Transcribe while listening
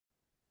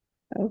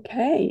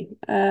Okay.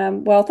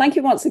 Well, thank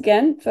you once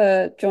again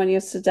for joining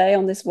us today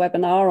on this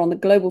webinar on the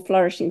Global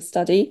Flourishing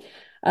Study,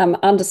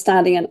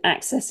 Understanding and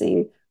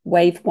Accessing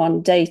Wave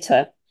 1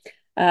 Data.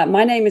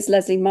 My name is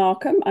Lesley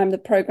Markham. I'm the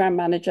Program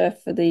Manager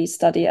for the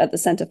study at the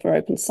Centre for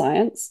Open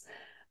Science.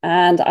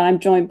 And I'm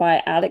joined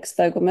by Alex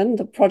Fogelman,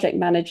 the Project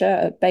Manager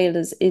at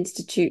Baylor's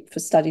Institute for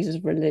Studies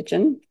of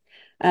Religion.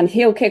 And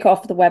he'll kick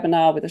off the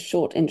webinar with a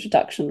short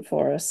introduction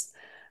for us.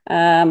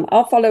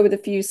 I'll follow with a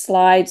few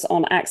slides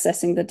on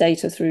accessing the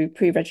data through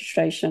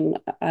pre-registration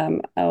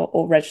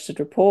or registered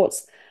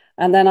reports.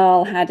 And then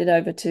I'll hand it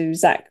over to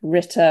Zacc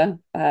Ritter,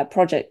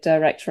 Project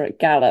Director at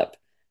Gallup,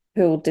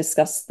 who will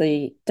discuss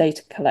the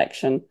data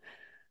collection.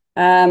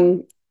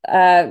 Following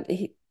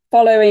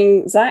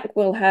Zacc,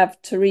 we'll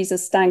have Theresa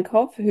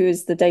Stankov, who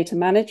is the Data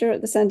Manager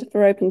at the Centre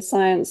for Open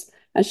Science,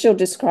 and she'll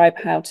describe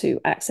how to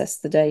access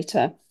the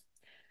data.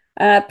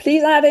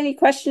 Please add any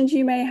questions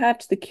you may have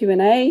to the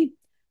Q&A.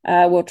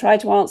 We'll try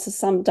to answer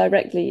some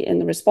directly in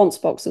the response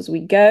box as we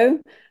go,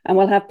 and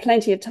we'll have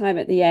plenty of time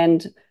at the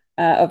end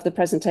of the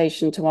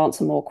presentation to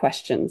answer more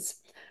questions.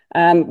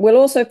 We'll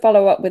also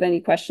follow up with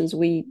any questions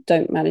we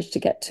don't manage to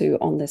get to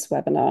on this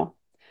webinar.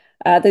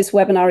 This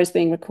webinar is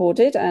being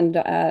recorded and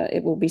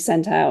it will be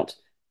sent out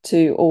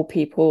to all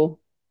people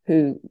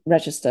who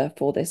register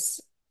for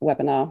this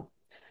webinar.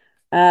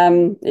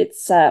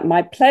 It's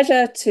my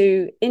pleasure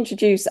to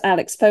introduce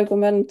Alex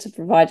Fogelman to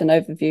provide an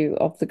overview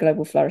of the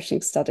Global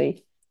Flourishing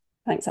Study.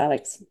 Thanks,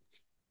 Alex.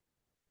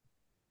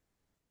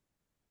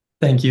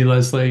 Thank you,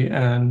 Lesley.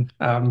 And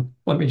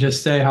let me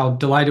just say how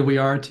delighted we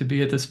are to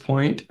be at this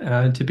point,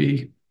 to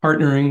be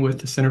partnering with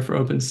the Center for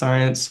Open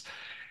Science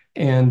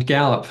and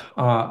Gallup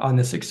on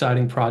this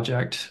exciting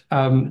project.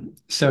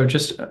 So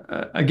just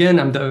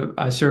again,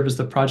 I serve as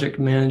the project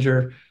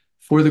manager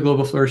for the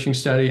Global Flourishing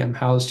Study. I'm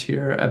housed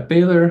here at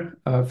Baylor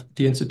of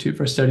the Institute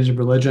for Studies of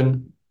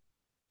Religion.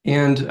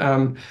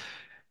 And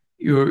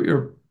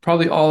you're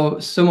probably all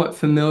somewhat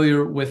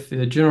familiar with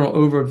the general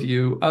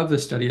overview of the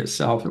study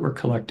itself, that we're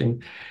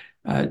collecting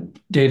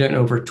data in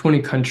over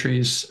 20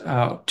 countries,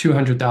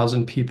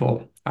 200,000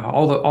 people,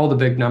 all the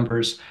big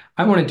numbers.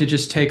 I wanted to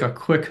just take a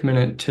quick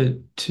minute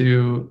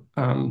to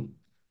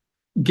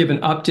give an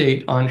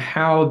update on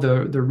how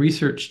the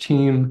research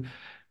team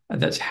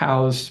that's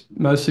housed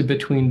mostly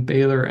between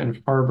Baylor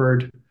and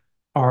Harvard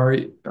are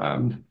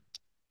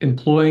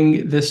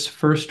employing this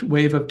first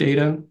wave of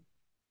data.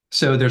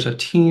 So there's a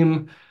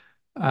team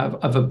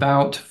of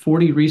about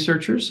 40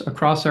 researchers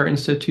across our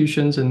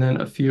institutions and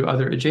then a few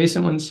other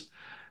adjacent ones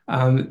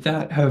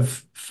that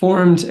have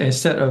formed a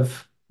set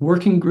of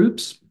working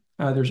groups.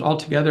 There's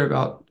altogether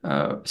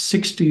about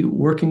 60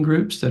 working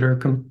groups that are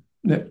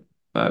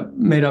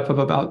made up of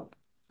about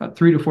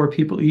 3 to 4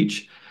 people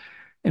each.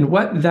 And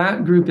what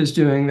that group is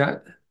doing,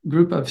 that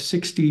group of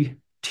 60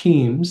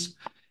 teams,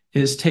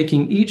 is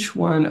taking each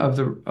one of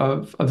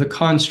the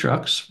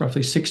constructs,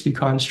 roughly 60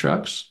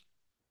 constructs,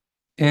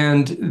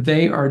 and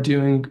they are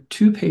doing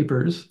 2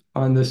 papers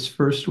on this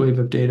first wave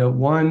of data,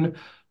 one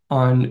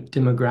on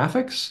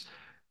demographics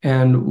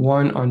and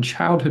one on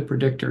childhood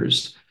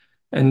predictors.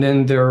 And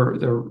then they're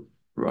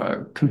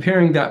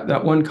comparing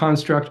that one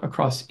construct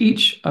across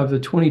each of the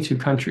 22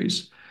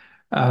 countries.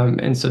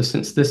 And so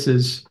since this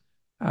is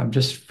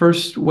just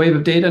first wave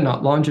of data,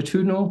 not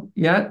longitudinal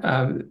yet,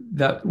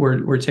 that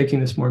we're taking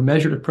this more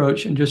measured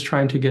approach and just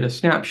trying to get a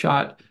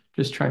snapshot,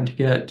 just trying to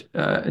get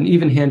an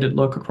even-handed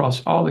look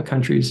across all the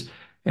countries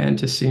and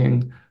to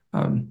seeing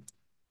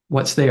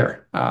what's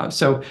there.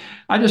 So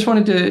I just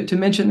wanted to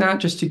mention that,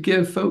 just to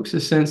give folks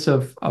a sense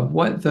of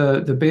what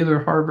the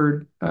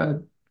Baylor-Harvard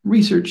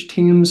research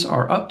teams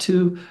are up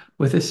to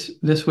with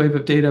this wave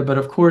of data. But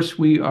of course,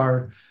 we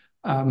are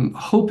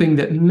hoping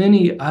that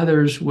many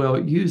others will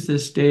use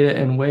this data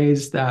in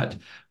ways that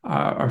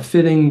are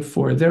fitting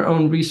for their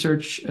own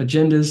research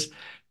agendas.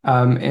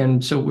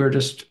 And so we're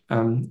just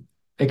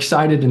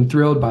excited and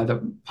thrilled by the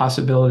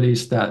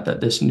possibilities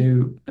that this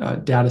new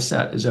data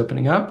set is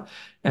opening up.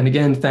 And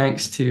again,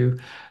 thanks to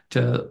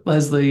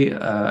Lesley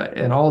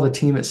and all the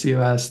team at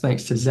COS,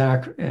 thanks to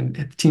Zacc and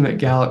the team at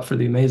Gallup for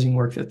the amazing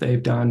work that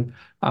they've done.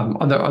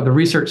 On the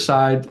research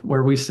side,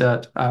 where we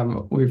sit,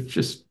 we've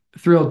just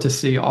thrilled to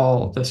see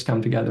all this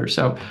come together.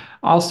 So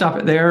I'll stop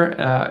it there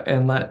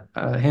and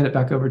hand it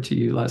back over to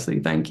you,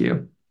 Lesley. Thank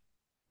you.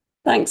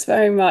 Thanks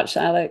very much,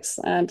 Alex.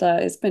 And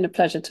it's been a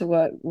pleasure to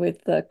work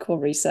with the core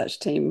research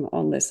team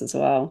on this as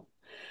well.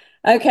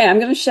 Okay, I'm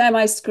going to share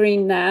my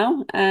screen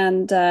now,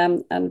 and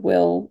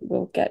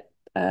we'll get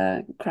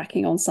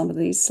cracking on some of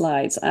these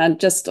slides. And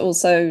just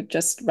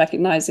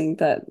recognizing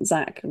that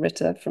Zacc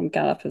Ritter from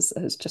Gallup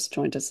has just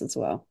joined us as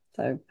well.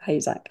 So hey,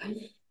 Zacc.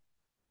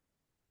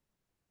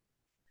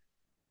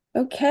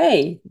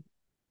 Okay.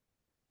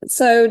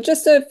 So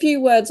just a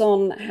few words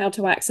on how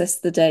to access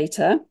the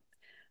data.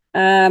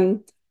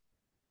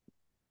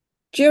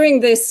 During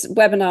this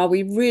webinar,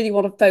 we really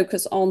want to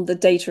focus on the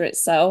data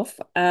itself,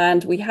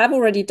 and we have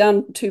already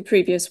done 2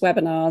 previous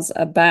webinars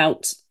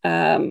about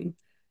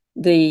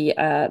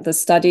the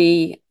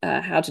study,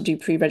 how to do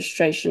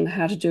pre-registration,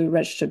 how to do a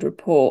registered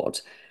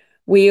report.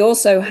 We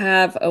also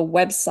have a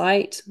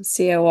website,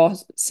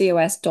 cos.io/GFS.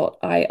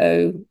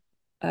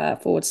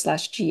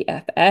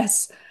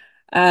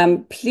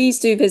 Please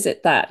do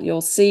visit that.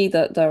 You'll see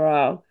that there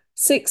are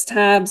 6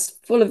 tabs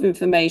full of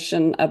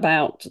information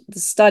about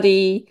the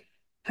study,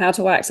 how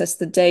to access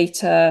the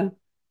data,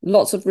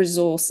 lots of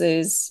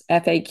resources,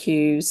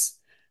 FAQs,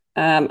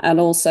 and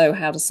also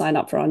how to sign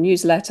up for our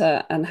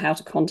newsletter and how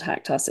to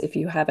contact us if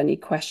you have any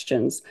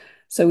questions.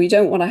 So we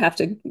don't want to have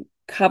to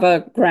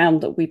cover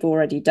ground that we've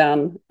already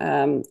done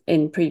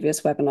in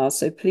previous webinars.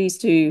 So please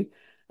do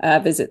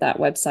visit that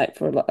website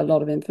for a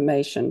lot of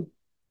information.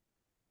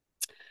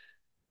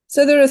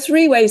 So there are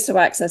 3 ways to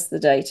access the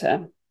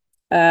data.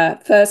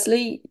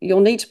 Firstly,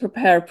 you'll need to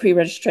prepare a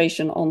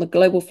pre-registration on the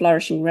Global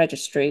Flourishing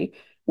Registry,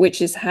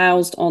 which is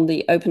housed on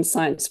the Open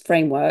Science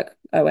Framework,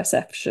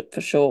 OSF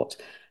for short,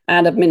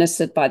 and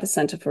administered by the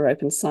Centre for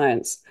Open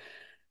Science.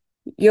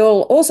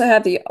 You'll also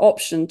have the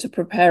option to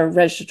prepare a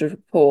registered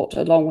report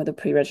along with a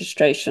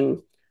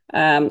pre-registration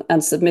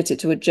and submit it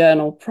to a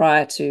journal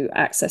prior to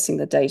accessing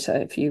the data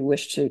if you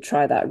wish to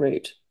try that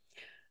route.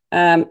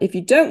 If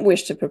you don't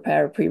wish to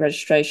prepare a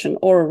pre-registration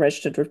or a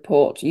registered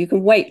report, you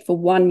can wait for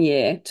 1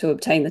 year to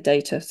obtain the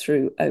data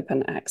through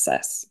open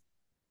access.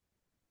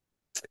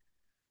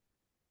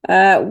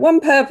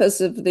 One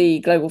purpose of the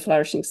Global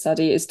Flourishing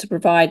Study is to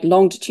provide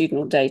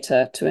longitudinal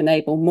data to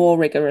enable more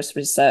rigorous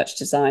research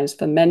designs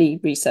for many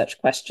research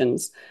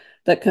questions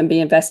that can be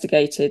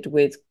investigated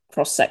with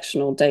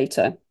cross-sectional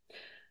data.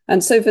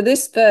 And so for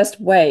this first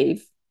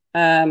wave,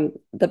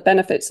 the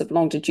benefits of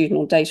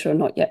longitudinal data are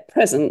not yet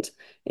present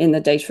in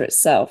the data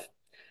itself.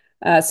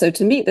 So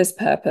to meet this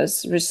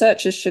purpose,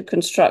 researchers should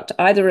construct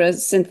either a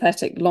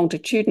synthetic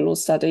longitudinal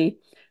study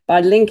by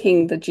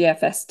linking the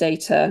GFS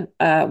data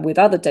with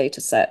other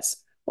data sets,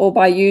 or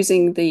by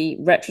using the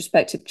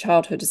retrospective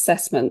childhood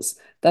assessments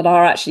that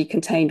are actually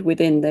contained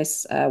within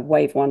this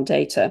Wave 1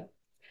 data.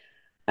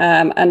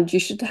 And you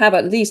should have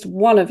at least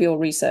one of your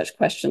research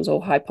questions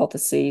or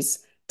hypotheses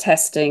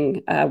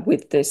testing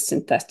with this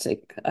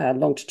synthetic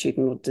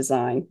longitudinal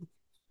design.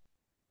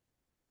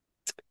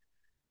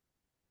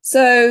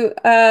 So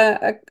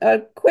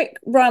a quick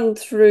run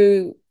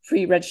through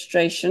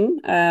pre-registration.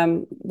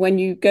 When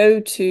you go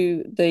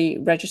to the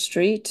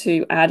registry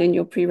to add in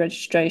your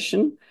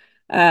pre-registration,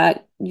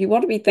 you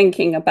want to be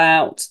thinking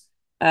about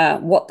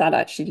what that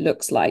actually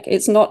looks like.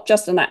 It's not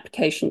just an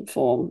application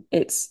form.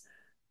 It's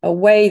a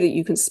way that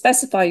you can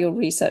specify your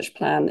research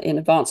plan in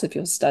advance of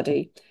your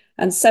study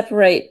and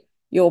separate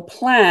your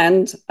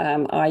planned,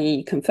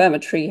 i.e.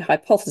 confirmatory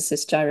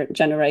hypothesis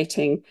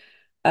generating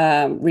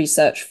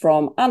research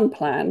from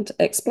unplanned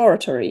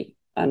exploratory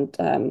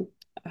and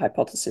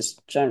hypothesis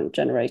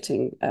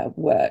generating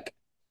work.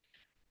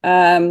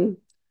 And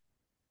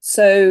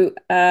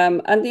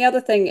the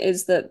other thing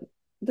is that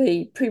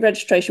the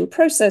pre-registration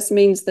process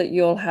means that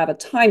you'll have a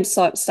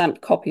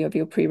time-stamped copy of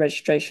your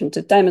pre-registration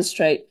to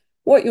demonstrate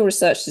what your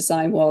research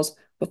design was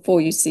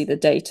before you see the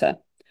data.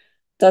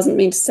 Doesn't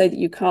mean to say that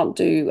you can't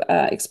do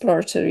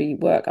exploratory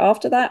work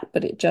after that,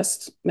 but it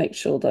just makes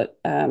sure that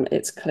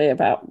it's clear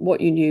about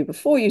what you knew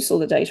before you saw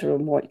the data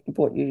and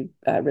what you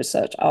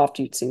researched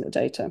after you'd seen the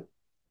data.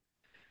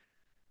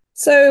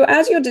 So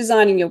as you're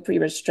designing your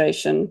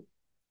pre-registration,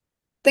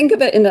 think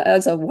of it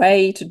as a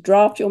way to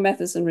draft your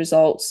methods and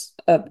results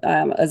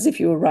as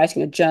if you were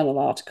writing a journal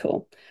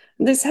article.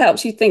 And this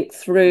helps you think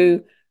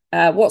through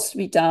what's to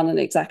be done and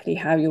exactly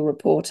how you'll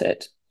report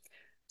it.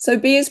 So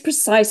be as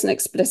precise and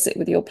explicit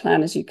with your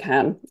plan as you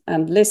can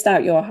and list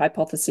out your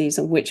hypotheses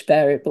and which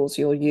variables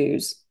you'll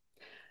use.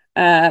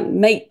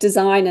 Make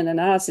design and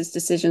analysis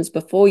decisions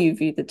before you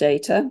view the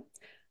data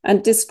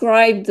and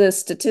describe the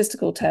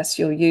statistical tests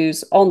you'll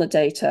use on the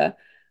data,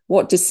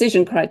 what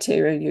decision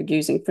criteria you're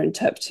using for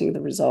interpreting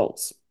the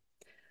results,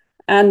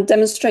 and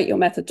demonstrate your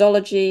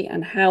methodology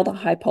and how the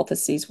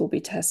hypotheses will be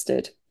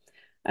tested.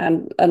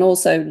 And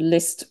also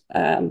list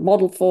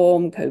model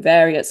form,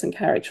 covariates, and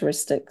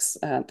characteristics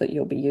that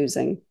you'll be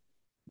using.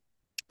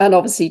 And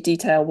obviously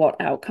detail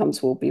what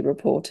outcomes will be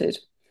reported.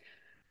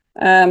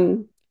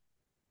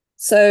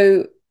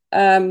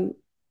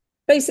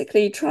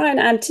 Basically try and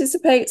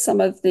anticipate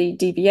some of the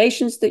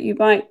deviations that you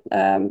might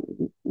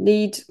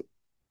need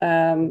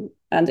and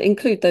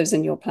include those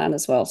in your plan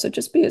as well. So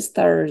just be as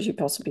thorough as you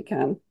possibly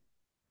can.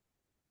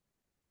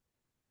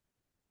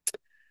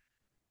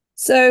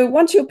 So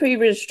once your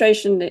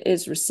pre-registration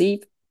is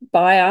received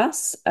by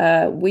us,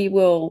 we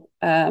will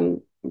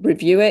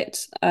review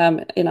it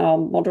in our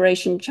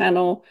moderation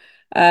channel.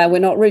 We're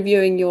not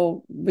reviewing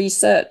your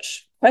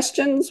research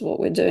questions. What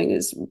we're doing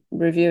is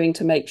reviewing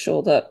to make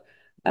sure that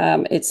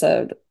it's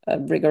a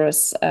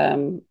rigorous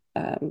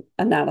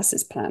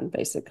analysis plan,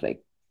 basically.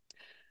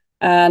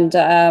 And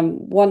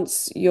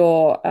once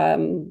your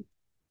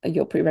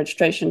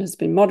pre-registration has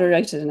been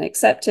moderated and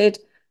accepted,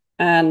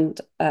 and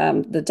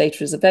the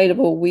data is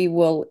available, we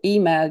will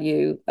email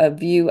you a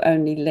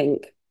view-only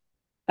link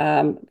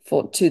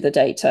to the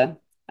data.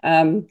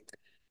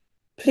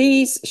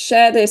 Please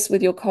share this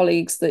with your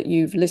colleagues that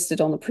you've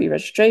listed on the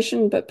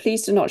pre-registration, but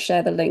please do not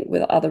share the link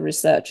with other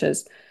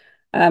researchers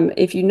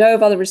If you know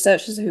of other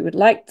researchers who would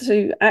like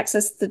to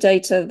access the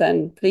data,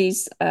 then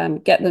please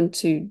get them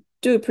to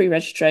do a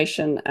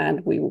pre-registration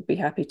and we will be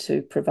happy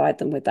to provide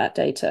them with that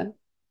data.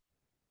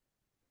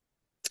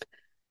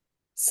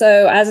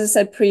 So as I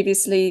said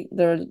previously,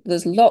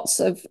 there's lots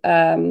of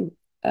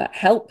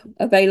help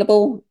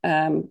available.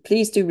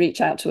 Please do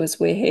reach out to us.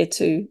 We're here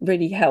to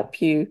really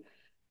help you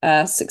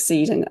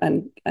succeed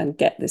and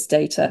get this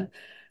data.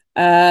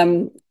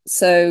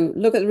 So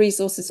look at the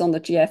resources on the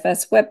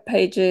GFS web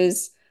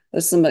pages.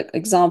 There's some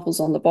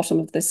examples on the bottom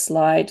of this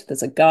slide.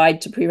 There's a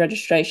guide to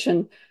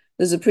pre-registration.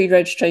 There's a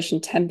pre-registration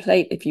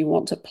template if you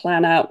want to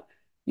plan out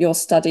your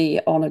study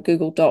on a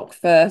Google Doc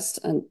first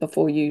and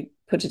before you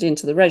put it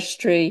into the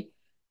registry.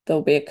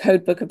 There'll be a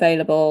codebook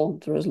available.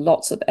 There are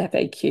lots of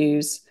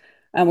FAQs.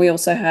 And we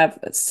also have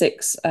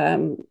 6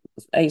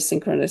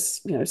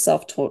 asynchronous,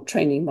 self-taught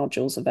training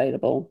modules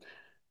available.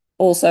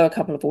 Also a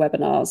couple of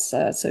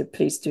webinars, so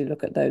please do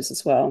look at those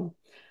as well.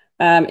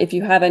 If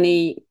you have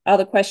any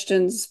other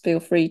questions, feel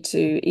free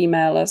to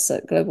email us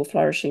at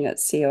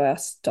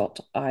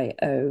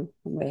globalflourishing@cos.io.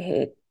 We're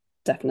here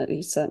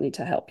certainly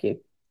to help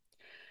you.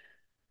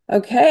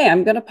 Okay,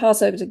 I'm going to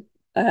pass over to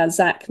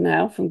Zacc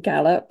now from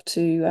Gallup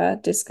to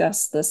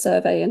discuss the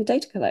survey and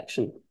data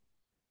collection.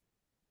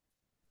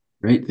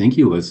 Great. Thank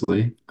you,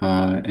 Lesley.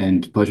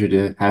 And pleasure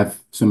to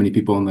have so many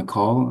people on the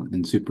call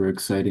and super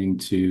exciting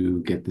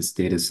to get this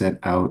data set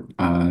out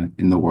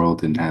in the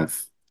world and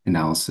have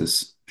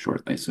analysis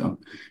shortly. So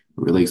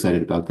we're really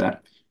excited about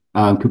that.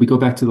 Could we go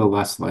back to the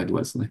last slide,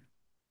 Lesley?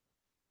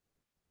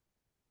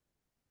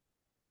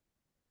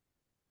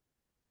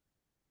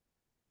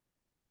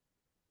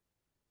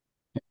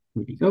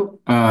 Here we go.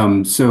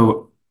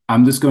 So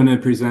I'm just going to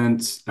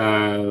present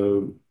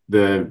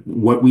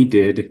what we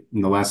did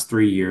in the last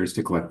 3 years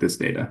to collect this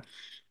data.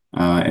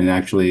 And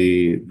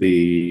actually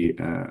the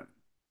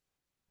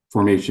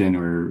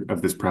formation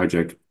of this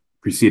project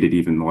preceded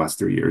even the last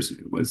 3 years.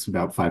 It was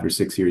about 5 or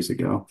 6 years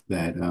ago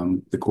that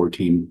the core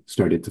team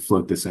started to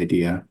float this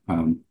idea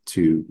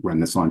to run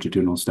this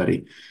longitudinal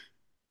study.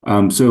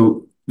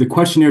 So the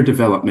questionnaire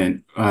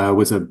development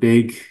was a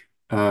big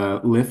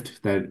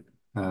lift that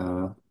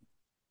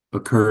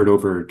occurred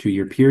over a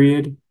 2-year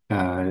period,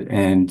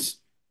 and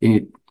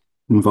it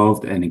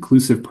involved an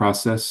inclusive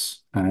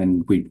process,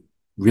 and we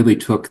really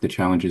took the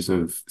challenges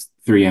of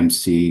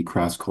 3MC,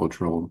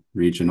 cross-cultural,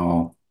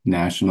 regional,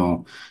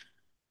 national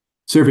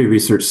survey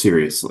research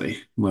seriously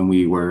when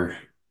we were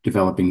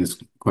developing this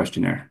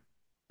questionnaire.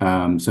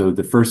 So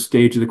the first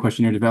stage of the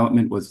questionnaire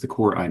development was the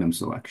core item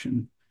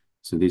selection.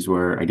 So these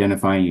were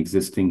identifying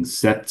existing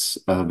sets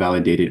of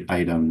validated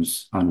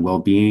items on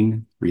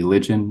well-being,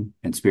 religion,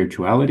 and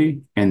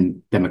spirituality,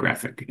 and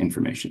demographic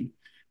information.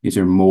 These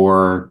are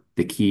more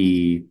the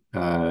key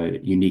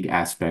unique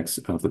aspects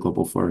of the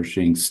Global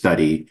Flourishing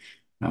Study,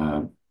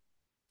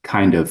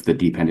 kind of the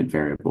dependent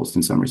variables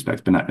in some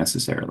respects, but not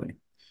necessarily.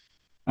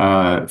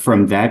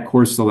 From that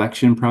core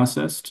selection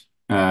process,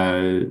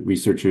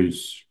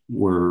 researchers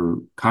were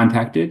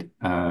contacted,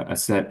 a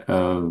set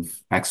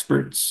of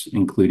experts,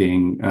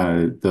 including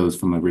those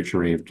from a rich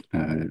array of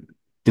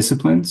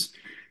disciplines,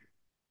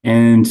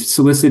 and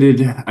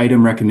solicited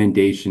item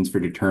recommendations for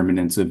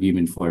determinants of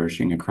human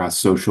flourishing across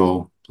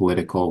social,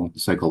 political,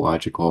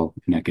 psychological,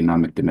 and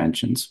economic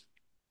dimensions.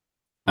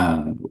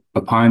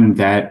 Upon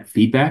that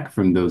feedback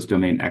from those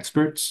domain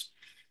experts,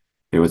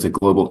 there was a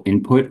global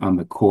input on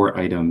the core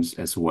items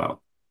as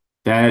well.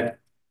 That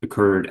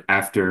occurred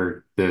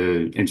after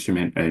the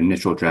instrument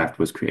initial draft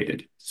was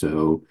created.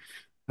 So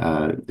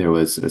there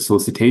was a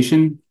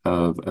solicitation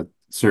of a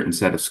certain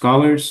set of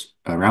scholars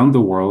around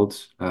the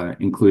world,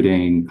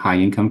 including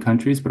high-income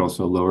countries, but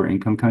also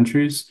lower-income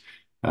countries,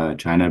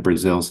 China,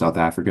 Brazil, South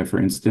Africa, for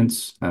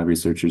instance,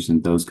 researchers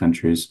in those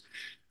countries,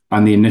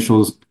 on the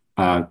initial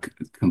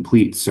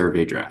complete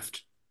survey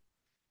draft.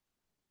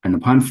 And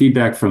upon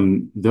feedback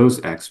from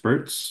those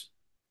experts,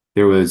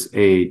 there was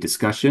a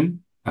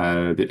discussion.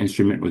 The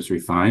instrument was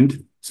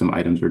refined. Some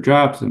items were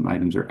dropped, some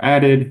items were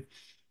added.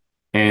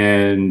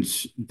 And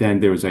then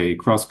there was a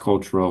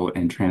cross-cultural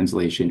and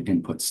translation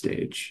input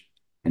stage.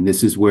 And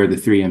this is where the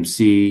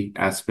 3MC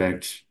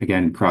aspect,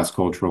 again,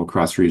 cross-cultural,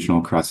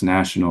 cross-regional,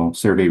 cross-national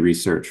survey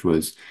research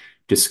was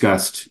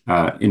discussed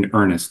in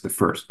earnest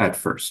at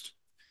first.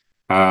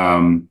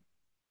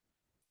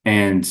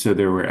 And so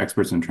there were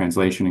experts in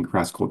translation and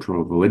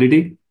cross-cultural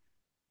validity.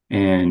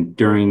 And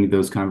during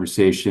those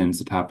conversations,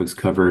 the topics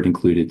covered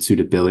included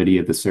suitability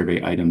of the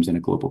survey items in a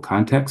global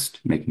context,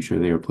 making sure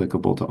they are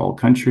applicable to all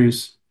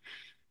countries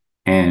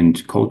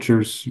and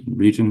cultures,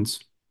 regions,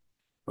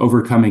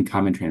 overcoming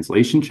common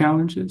translation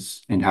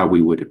challenges and how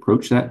we would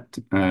approach that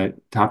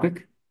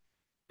topic,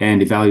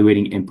 and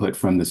evaluating input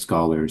from the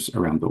scholars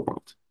around the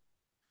world.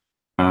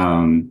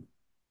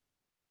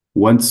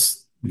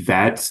 Once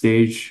that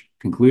stage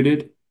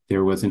concluded,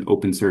 there was an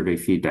open survey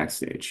feedback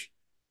stage.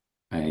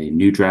 A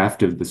new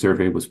draft of the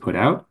survey was put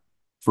out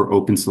for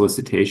open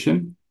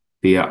solicitation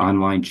via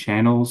online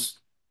channels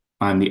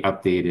on the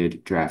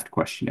updated draft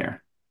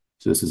questionnaire.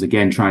 So this is,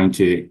 again, trying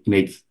to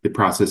make the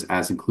process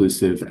as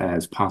inclusive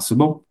as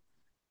possible.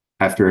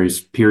 After a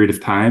period of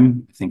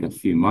time, I think a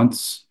few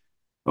months,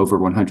 over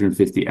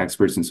 150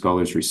 experts and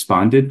scholars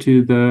responded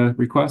to the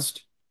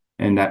request,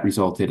 and that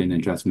resulted in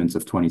adjustments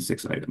of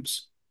 26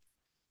 items.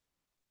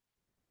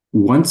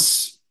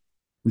 Once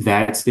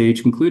that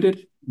stage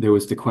concluded, there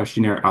was the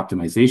questionnaire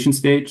optimization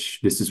stage.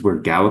 This is where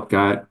Gallup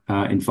got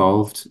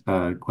involved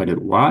quite a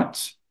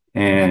lot.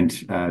 And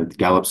the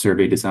Gallup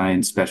survey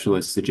design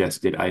specialists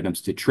suggested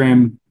items to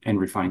trim and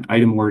refine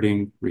item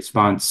wording,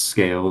 response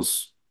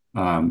scales,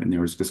 and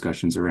there was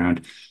discussions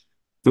around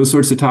those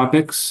sorts of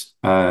topics.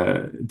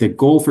 The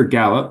goal for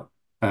Gallup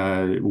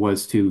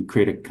was to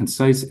create a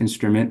concise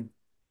instrument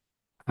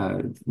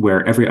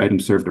where every item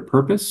served a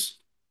purpose.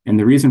 And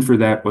the reason for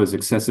that was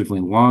excessively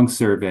long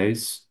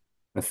surveys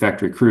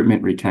affect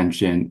recruitment,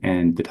 retention,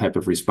 and the type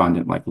of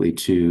respondent likely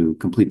to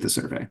complete the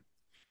survey.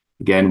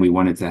 Again, we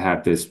wanted to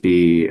have this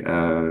be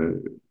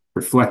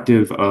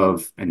reflective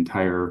of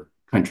entire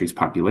country's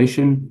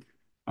population,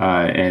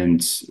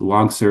 and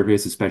long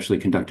surveys, especially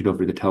conducted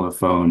over the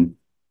telephone,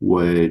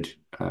 would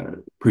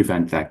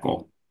prevent that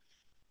goal.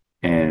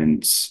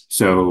 And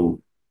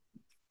so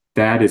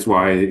that is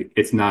why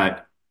it's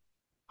not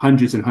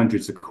hundreds and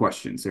hundreds of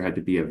questions. There had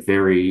to be a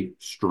very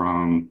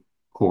strong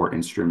core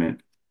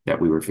instrument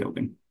that we were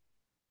fielding.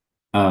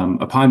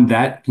 Upon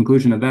that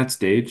conclusion of that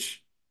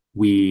stage,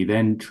 we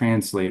then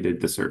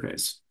translated the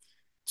surveys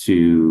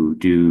to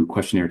do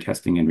questionnaire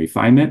testing and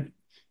refinement.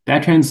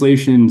 That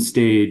translation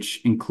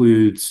stage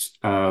includes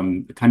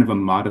kind of a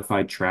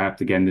modified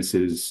tract. Again, this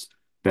is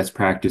best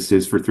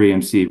practices for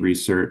 3MC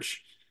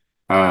research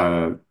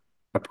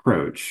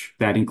approach.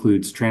 That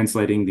includes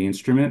translating the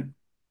instrument.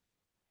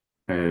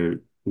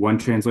 One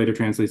translator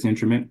translates the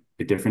instrument,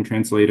 a different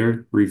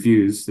translator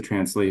reviews the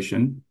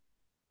translation.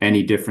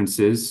 Any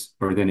differences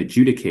are then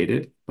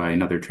adjudicated by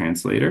another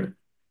translator.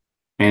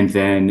 And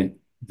then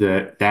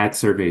that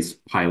survey is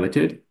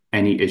piloted.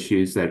 Any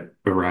issues that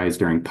arise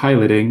during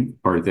piloting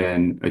are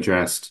then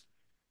addressed.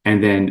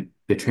 And then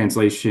the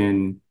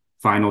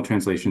final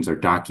translations are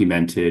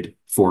documented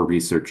for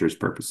researchers'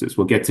 purposes.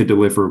 We'll get to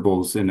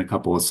deliverables in a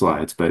couple of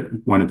slides, but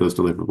one of those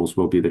deliverables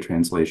will be the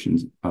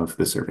translations of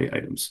the survey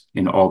items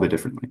in all the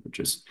different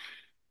languages.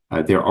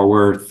 There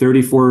were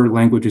 34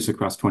 languages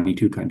across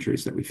 22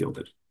 countries that we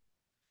fielded.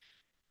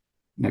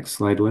 Next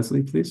slide,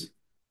 Lesley, please.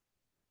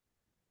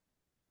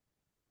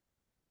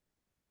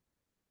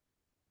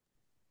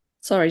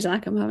 Sorry,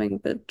 Zacc, I'm having a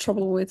bit of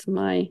trouble with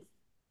my...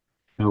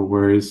 No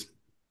worries.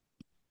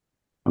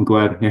 I'm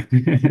glad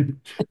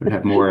we'll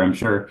have more, I'm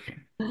sure.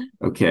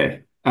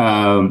 Okay.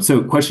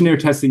 So questionnaire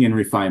testing and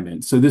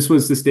refinement. So this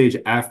was the stage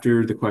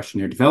after the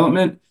questionnaire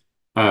development.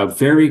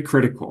 Very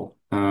critical.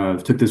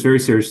 Took this very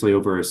seriously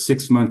over a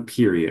 6-month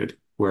period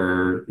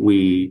where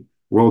we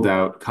rolled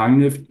out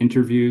cognitive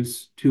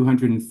interviews,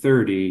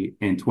 230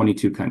 in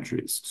 22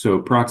 countries. So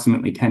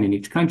approximately 10 in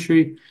each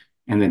country,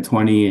 and then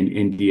 20 in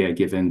India,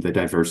 given the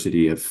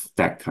diversity of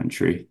that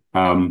country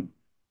and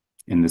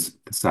the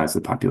size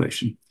of the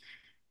population.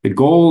 The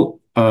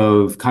goal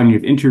of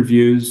cognitive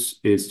interviews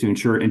is to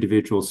ensure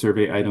individual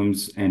survey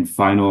items and the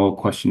final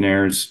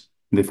questionnaire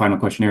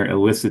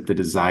elicit the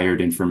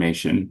desired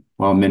information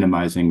while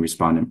minimizing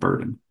respondent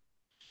burden.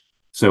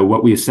 So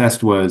what we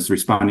assessed was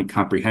respondent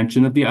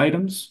comprehension of the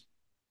items,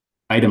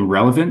 item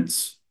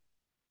relevance,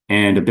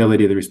 and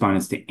ability of the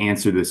respondents to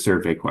answer the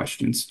survey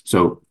questions.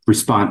 So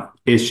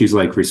issues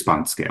like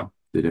response scale,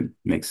 did it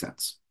make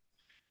sense?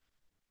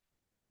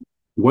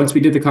 Once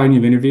we did the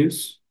cognitive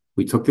interviews,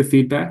 we took the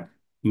feedback,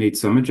 made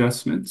some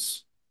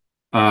adjustments,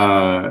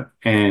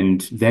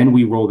 and then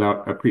we rolled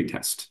out a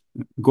pretest.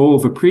 Goal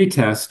of a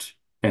pretest,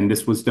 and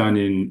this was done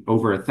in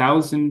over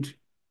 1,000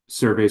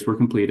 surveys were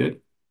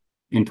completed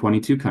in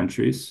 22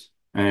 countries.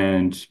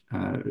 And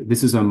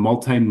this is a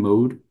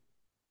multi-mode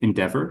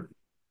endeavor,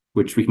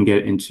 which we can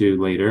get into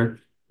later,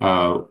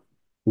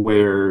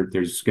 where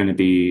there's going to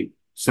be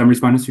some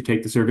respondents who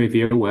take the survey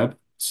via web,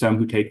 some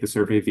who take the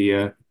survey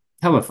via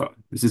telephone.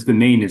 This is the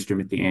main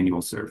instrument, the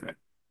annual survey.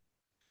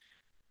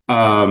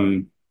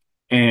 And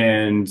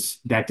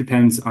that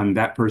depends on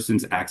that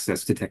person's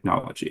access to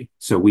technology.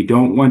 So we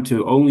don't want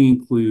to only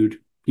include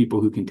people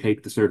who can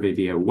take the survey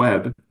via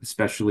web,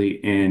 especially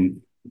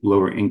in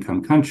lower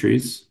income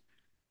countries,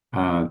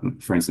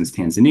 for instance,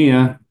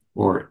 Tanzania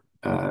or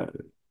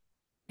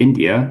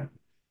India,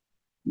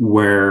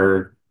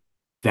 where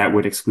that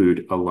would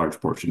exclude a large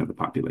portion of the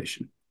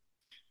population.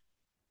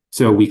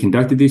 So we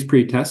conducted these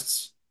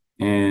pretests,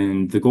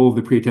 and the goal of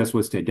the pretest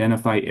was to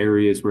identify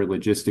areas where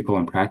logistical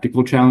and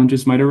practical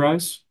challenges might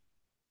arise,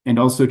 and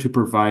also to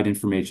provide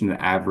information on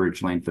the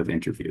average length of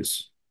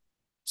interviews.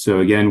 So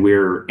again,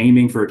 we're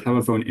aiming for a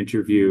telephone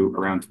interview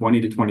around 20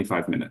 to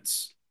 25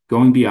 minutes.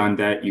 Going beyond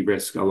that, you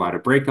risk a lot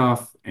of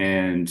break-off,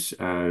 and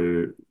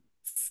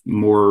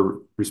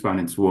more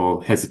respondents will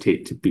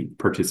hesitate to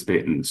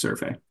participate in the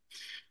survey.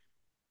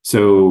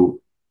 So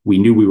we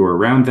knew we were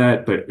around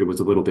that, but it was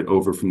a little bit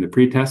over from the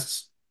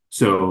pretests.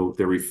 So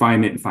the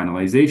refinement and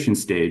finalization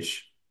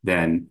stage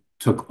then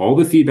took all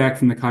the feedback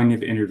from the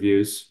cognitive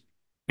interviews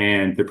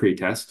and the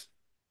pretest,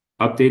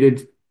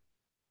 updated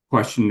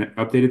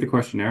the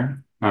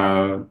questionnaire,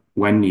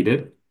 when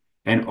needed,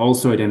 and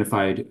also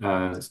identified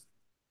a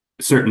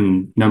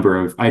certain number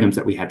of items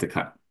that we had to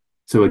cut.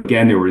 So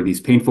again, there were these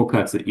painful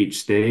cuts at each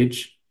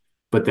stage,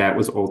 but that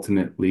was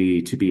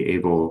ultimately to be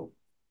able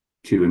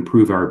to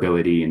improve our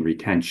ability in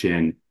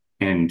retention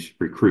and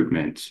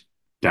recruitment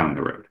down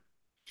the road.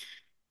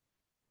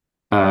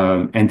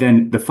 And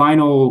then the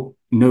final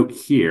note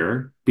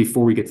here,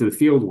 before we get to the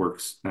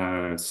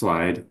fieldwork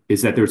slide,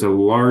 is that there's a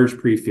large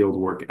pre-field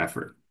work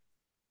effort.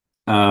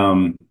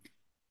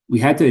 We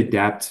had to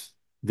adapt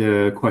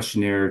the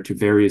questionnaire to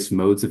various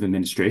modes of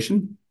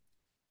administration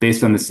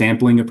based on the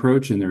sampling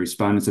approach and the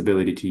respondents'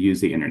 ability to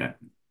use the internet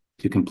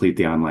to complete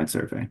the online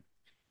survey.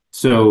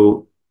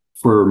 So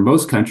for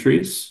most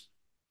countries,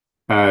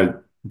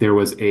 there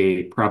was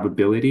a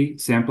probability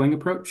sampling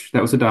approach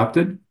that was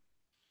adopted.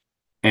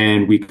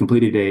 And we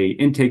completed a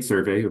intake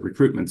survey, a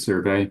recruitment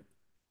survey,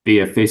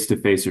 via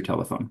face-to-face or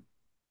telephone.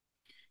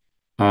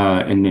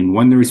 And then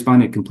when the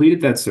respondent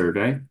completed that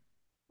survey,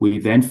 we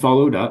then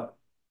followed up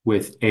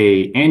with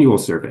an annual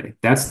survey.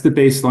 That's the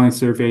baseline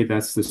survey.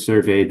 That's the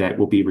survey that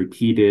will be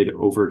repeated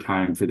over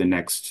time for the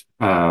next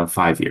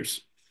 5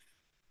 years.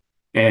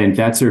 And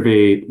that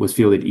survey was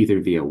fielded either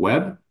via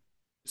web,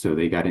 so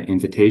they got an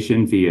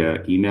invitation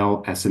via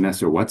email,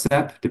 SMS, or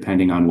WhatsApp,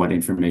 depending on what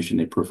information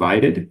they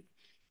provided,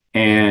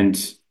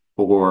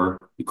 or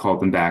we called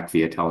them back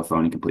via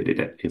telephone and completed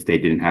it if they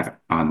didn't have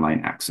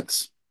online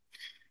access.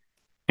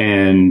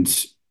 And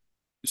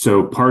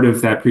so part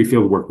of that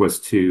pre-field work was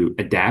to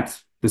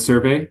adapt the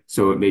survey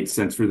so it made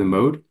sense for the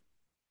mode,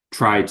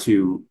 try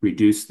to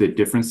reduce the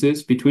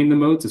differences between the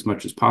modes as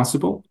much as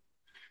possible.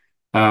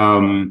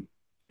 And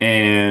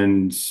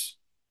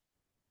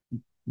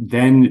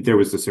then there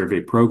was the survey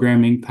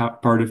programming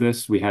part of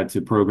this. We had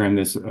to program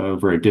this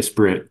over a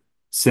disparate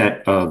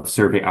set of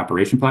survey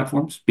operation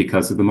platforms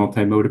because of the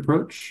multi-mode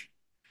approach.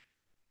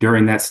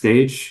 During that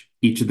stage,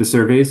 each of the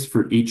surveys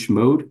for each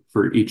mode,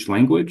 for each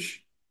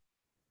language,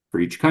 for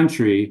each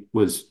country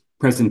was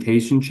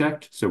presentation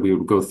checked. So we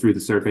would go through the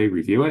survey,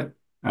 review it,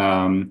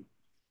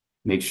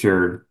 make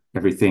sure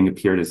everything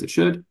appeared as it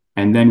should.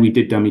 And then we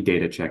did dummy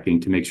data checking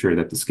to make sure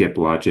that the skip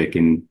logic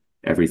and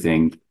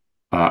everything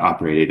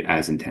operated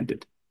as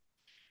intended.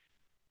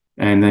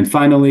 And then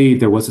finally,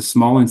 there was a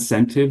small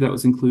incentive that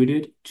was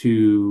included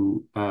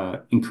to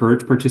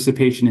encourage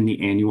participation in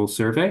the annual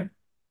survey.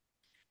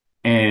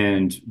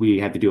 And we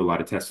had to do a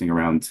lot of testing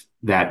around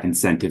that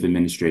incentive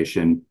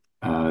administration.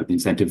 The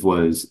incentive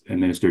was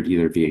administered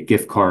either via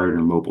gift card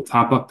or mobile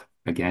top-up,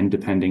 again,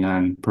 depending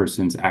on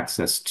person's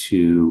access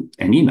to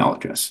an email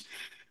address.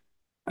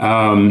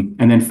 And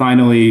then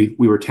finally,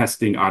 we were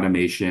testing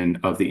automation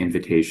of the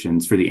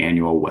invitations for the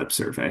annual web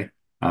survey.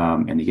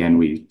 And again,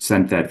 we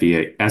sent that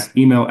via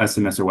email,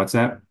 SMS, or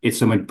WhatsApp. If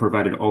someone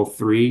provided all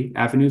three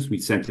avenues, we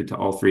sent it to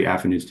all three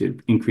avenues to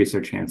increase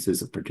their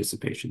chances of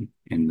participation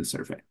in the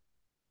survey.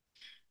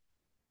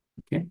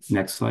 Okay,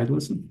 next slide,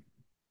 listen.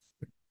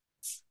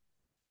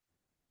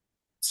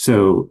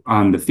 So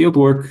on the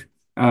fieldwork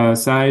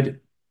side,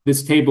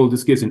 this table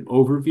just gives an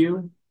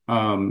overview.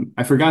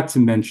 I forgot to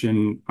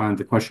mention on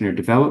the questionnaire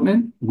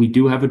development, we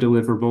do have a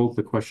deliverable,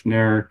 the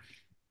questionnaire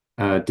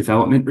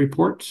development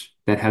report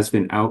that has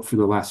been out for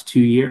the last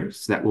 2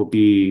 years that will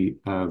be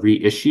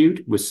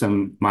reissued with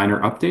some minor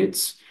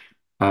updates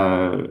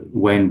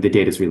when the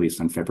data is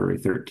released on February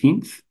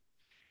 13th.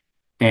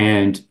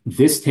 And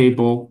this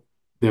table,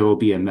 there will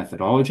be a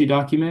methodology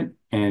document,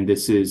 and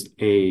this is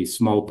a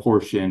small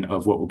portion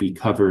of what will be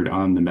covered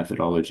on the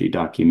methodology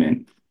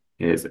document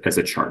as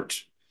a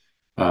chart,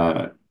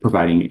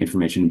 providing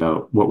information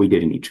about what we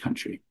did in each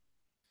country.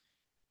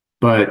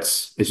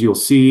 But as you'll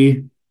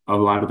see, a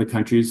lot of the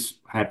countries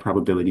had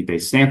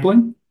probability-based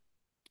sampling.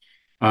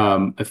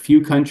 A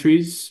few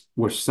countries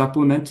were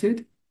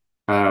supplemented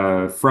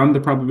from the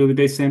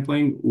probability-based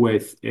sampling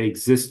with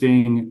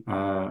existing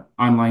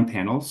online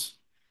panels.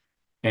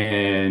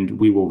 And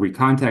we will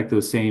recontact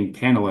those same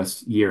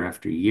panelists year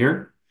after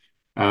year.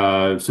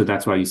 So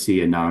that's why you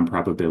see a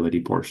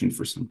non-probability portion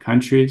for some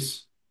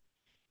countries.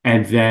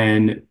 And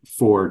then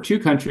for 2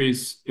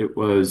 countries, it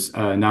was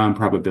a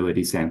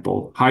non-probability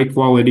sample, high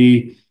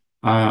quality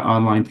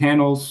online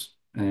panels,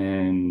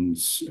 and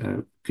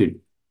could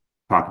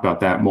talk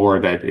about that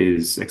more. That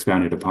is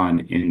expounded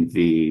upon in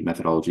the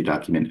methodology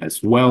document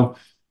as well.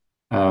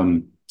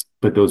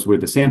 But those were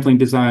the sampling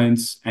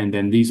designs. And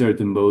then these are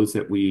the modes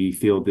that we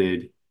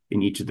fielded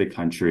in each of the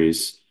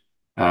countries.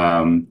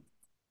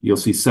 You'll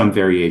see some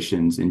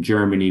variations. In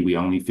Germany, we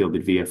only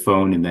fielded via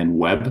phone and then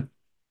web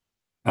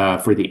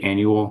for the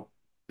annual,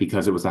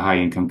 because it was a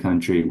high-income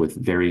country with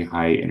very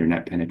high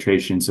internet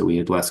penetration. So we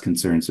had less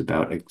concerns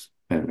about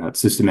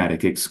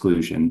systematic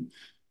exclusion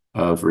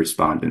of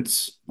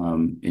respondents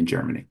in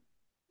Germany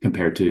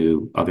compared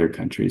to other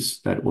countries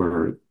that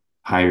were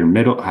high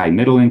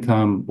middle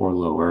income or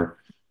lower,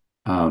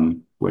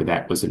 where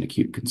that was an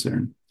acute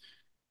concern.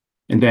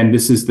 And then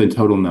this is the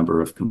total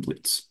number of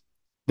completes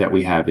that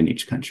we have in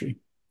each country.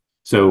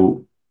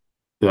 So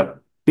the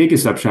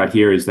biggest upshot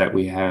here is that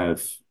we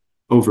have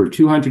over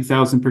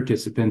 200,000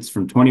 participants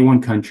from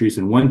 21 countries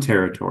and 1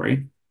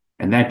 territory.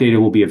 and that data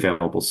will be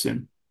available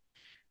soon.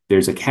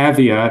 There's a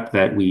caveat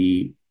that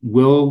we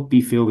will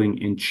be fielding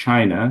in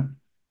China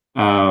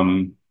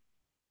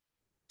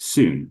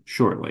soon,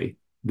 shortly,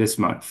 this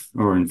month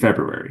or in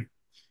February,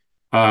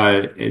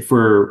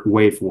 for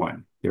wave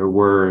one. There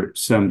were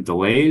some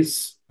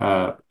delays.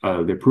 The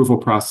approval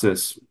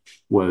process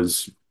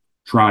was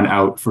drawn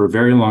out for a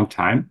very long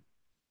time,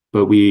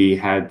 but we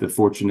had the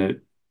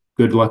fortunate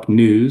good luck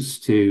news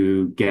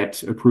to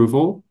get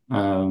approval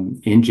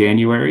in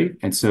January.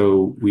 And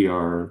so we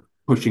are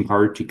pushing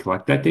hard to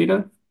collect that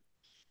data.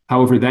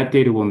 However, that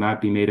data will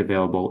not be made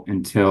available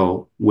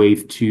until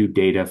wave two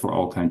data for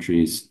all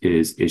countries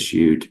is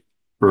issued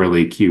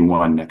early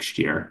Q1 next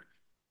year.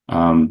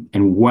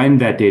 And when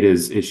that data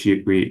is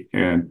issued,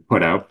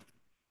 put out,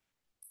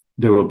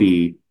 there will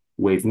be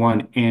wave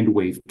one and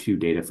wave two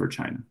data for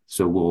China.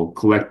 So we'll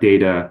collect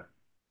data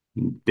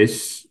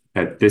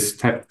at this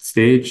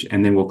stage,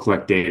 and then we'll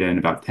collect data in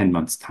about 10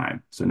 months'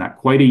 time. So not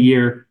quite a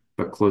year,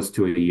 but close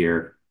to a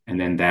year. And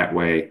then that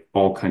way,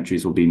 all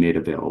countries will be made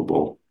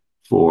available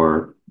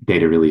for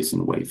data release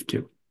in wave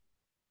two.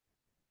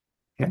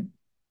 Okay.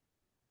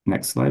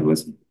 Next slide,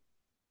 Liz.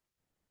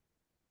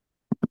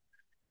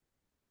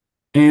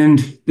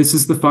 And this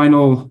is the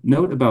final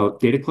note about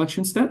data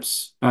collection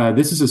steps.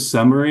 This is a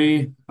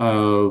summary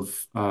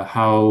of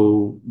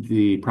how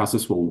the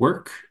process will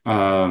work.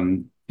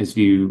 As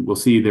you will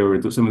see, there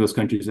were some of those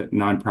countries that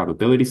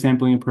non-probability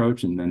sampling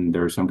approach, and then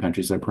there are some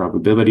countries that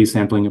probability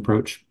sampling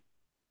approach.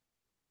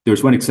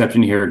 There's one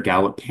exception here.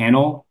 Gallup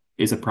panel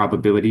is a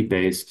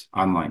probability-based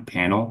online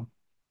panel.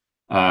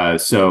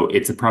 So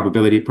it's a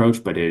probability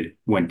approach, but it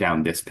went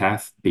down this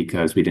path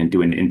because we didn't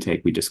do an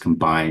intake. We just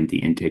combined the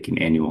intake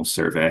and annual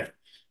survey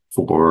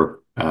for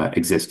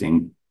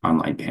existing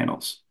online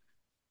panels.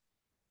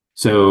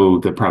 So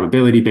the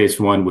probability-based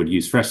one would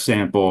use fresh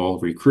sample,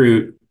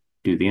 recruit,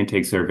 do the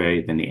intake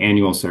survey, then the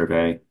annual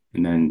survey,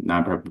 and then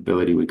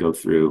non-probability would go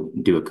through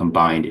and do a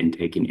combined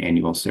intake and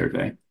annual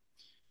survey.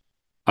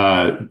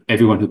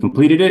 Everyone who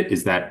completed it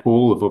is that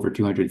pool of over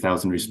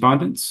 200,000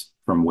 respondents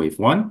from wave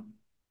one.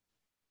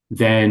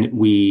 Then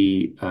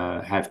we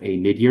have a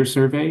mid-year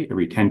survey, a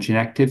retention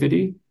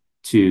activity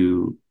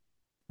to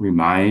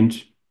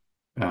remind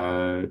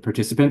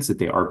participants that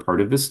they are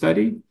part of the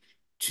study,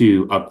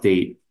 to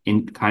update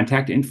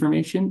contact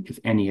information if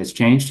any has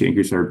changed to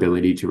increase our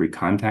ability to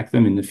recontact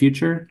them in the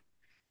future,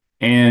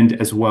 and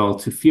as well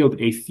to field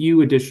a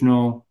few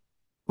additional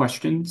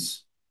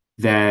questions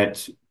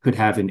that could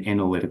have an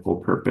analytical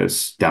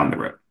purpose down the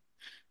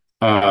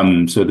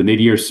road. So the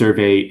mid-year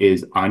survey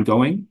is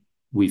ongoing.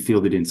 We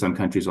fielded in some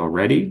countries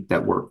already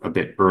that were a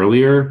bit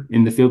earlier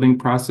in the fielding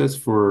process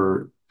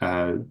for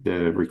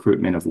the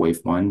recruitment of wave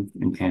one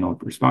and panel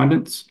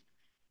respondents.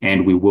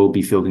 And we will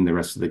be fielding the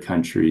rest of the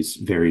countries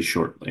very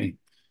shortly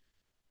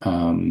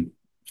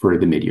for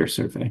the mid-year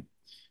survey.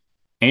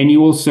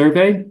 Annual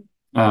survey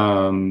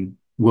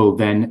will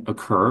then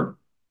occur.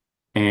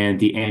 And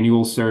the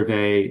annual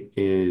survey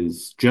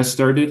is just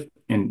started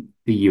in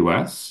the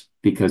US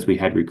because we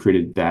had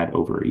recruited that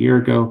over a year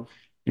ago.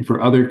 And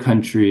for other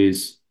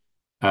countries,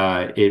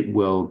 it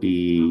will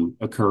be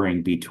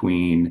occurring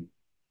between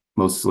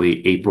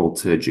mostly April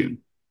to June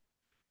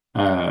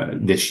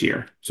this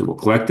year. So we'll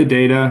collect the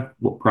data,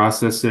 we'll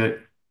process it,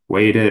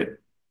 weight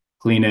it,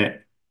 clean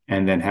it,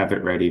 and then have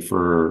it ready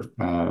for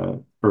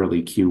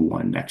early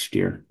Q1 next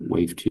year,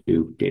 wave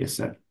two data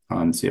set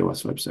on the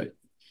COS website.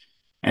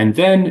 And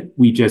then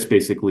we just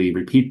basically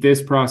repeat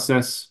this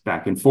process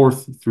back and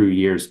forth through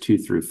years 2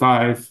 through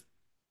 5.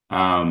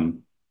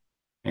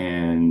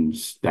 And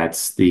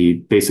that's the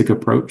basic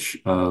approach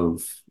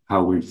of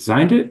how we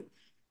designed it.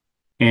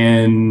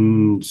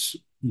 And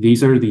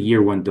these are the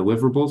year one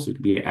deliverables. It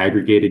could be an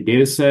aggregated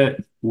data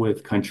set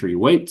with country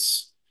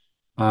weights,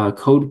 a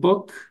code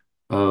book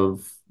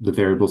of the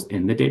variables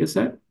in the data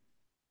set,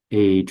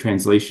 a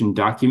translation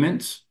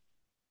document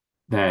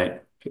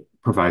that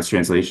provides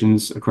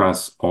translations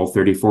across all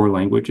 34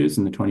 languages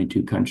in the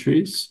 22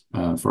 countries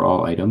for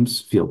all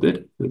items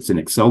fielded. It's an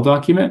Excel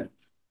document,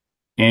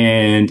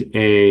 and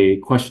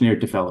a questionnaire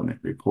development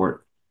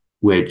report,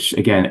 which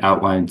again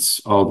outlines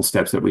all the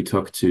steps that we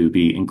took to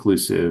be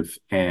inclusive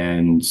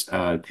and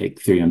take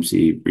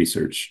 3MC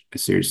research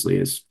as seriously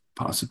as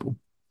possible.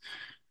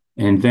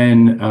 And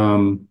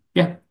then,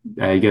 yeah,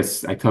 I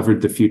guess I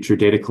covered the future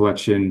data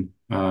collection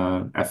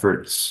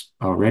efforts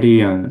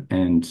already,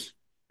 and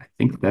I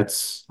think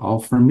that's all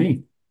from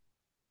me.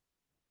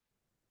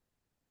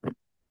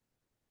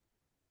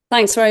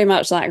 Thanks very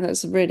much, Zacc.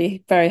 That's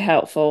really very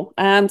helpful.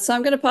 So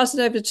I'm going to pass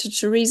it over to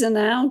Theresa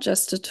now,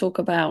 just to talk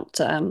about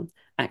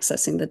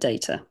accessing the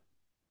data.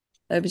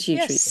 Over to you,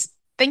 Yes, Theresa.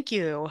 thank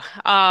you.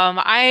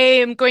 I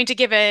am going to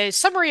give a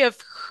summary of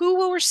who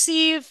will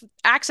receive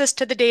access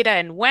to the data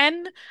and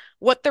when,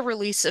 what the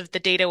release of the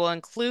data will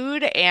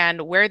include,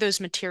 and where those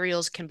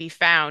materials can be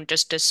found,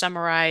 just to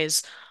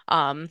summarize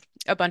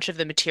a bunch of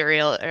the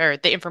material or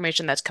the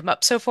information that's come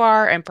up so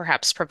far, and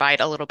perhaps provide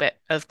a little bit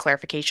of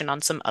clarification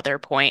on some other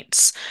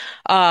points.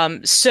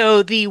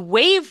 So the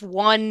wave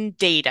one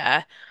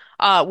data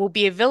will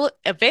be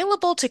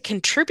available to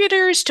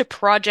contributors to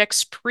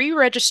projects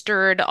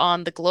pre-registered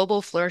on the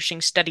Global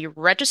Flourishing Study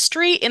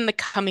registry in the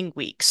coming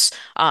weeks.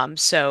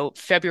 So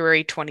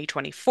February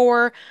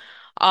 2024.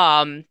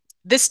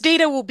 This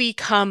data will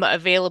become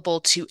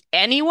available to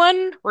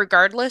anyone,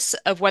 regardless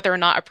of whether or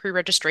not a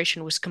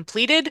pre-registration was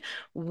completed,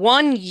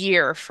 1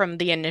 year from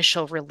the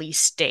initial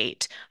release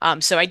date.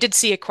 So I did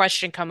see a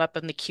question come up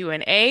in the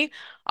Q&A.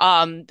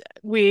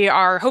 We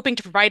are hoping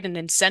to provide an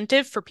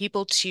incentive for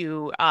people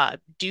to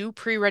do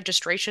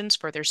pre-registrations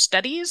for their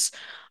studies.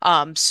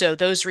 So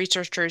those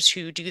researchers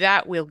who do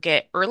that will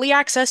get early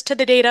access to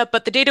the data,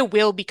 but the data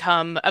will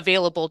become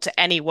available to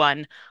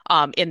anyone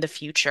in the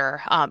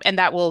future. And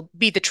that will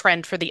be the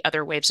trend for the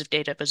other waves of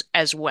data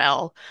as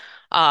well,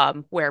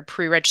 where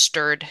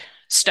pre-registered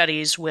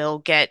studies will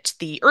get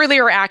the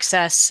earlier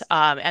access,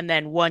 and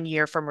then 1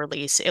 year from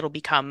release, it'll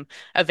become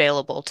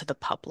available to the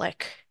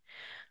public.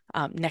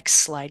 Next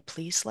slide,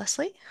 please,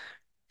 Lesley.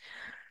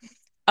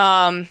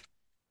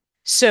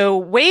 So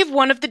wave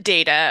one of the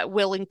data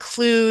will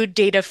include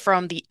data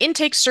from the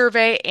intake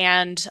survey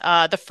and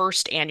the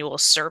first annual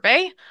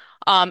survey.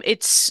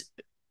 It's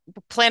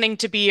planning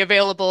to be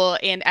available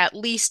in at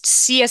least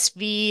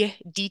CSV,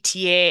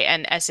 DTA,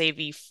 and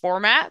SAV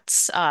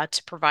formats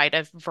to provide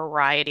a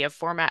variety of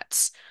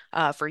formats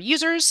for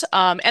users.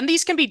 And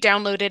these can be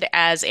downloaded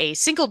as a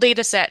single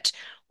data set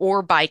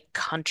or by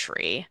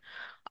country.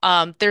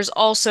 There's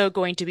also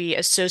going to be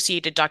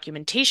associated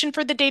documentation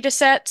for the data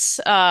sets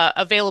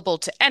available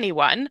to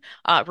anyone,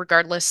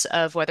 regardless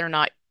of whether or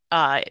not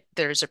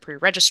there's a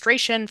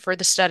pre-registration for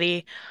the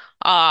study.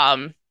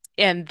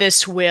 And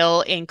this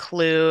will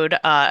include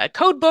a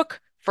codebook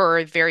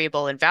for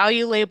variable and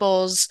value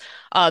labels,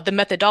 the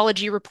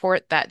methodology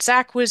report that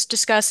Zacc was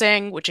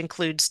discussing, which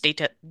includes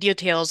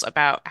details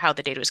about how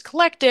the data was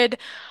collected,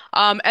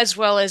 as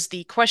well as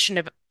the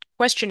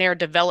questionnaire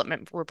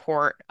development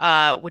report,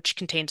 which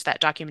contains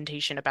that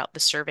documentation about the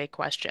survey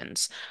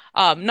questions.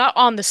 Not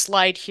on the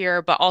slide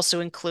here, but also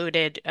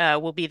included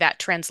will be that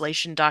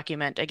translation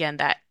document, again,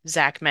 that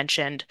Zacc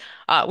mentioned,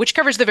 which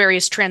covers the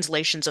various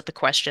translations of the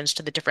questions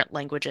to the different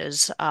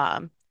languages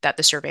that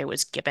the survey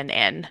was given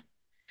in.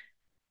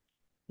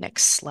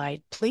 Next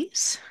slide,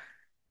 please.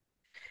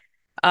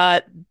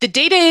 The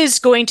data is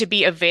going to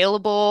be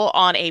available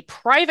on a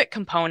private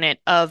component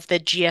of the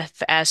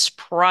GFS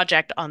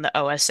project on the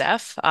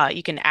OSF.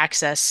 You can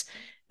access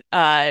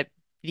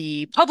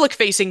the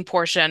public-facing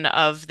portion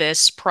of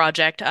this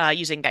project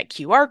using that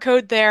QR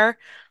code there.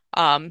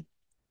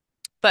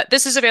 But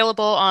this is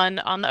available on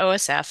the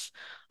OSF.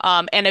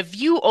 And a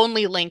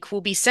view-only link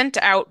will be sent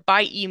out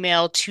by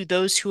email to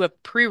those who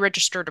have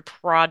pre-registered a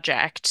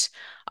project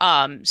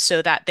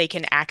so that they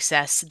can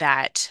access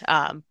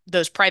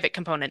those private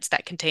components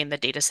that contain the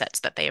data sets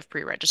that they have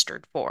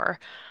pre-registered for.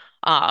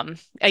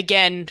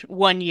 Again,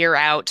 1 year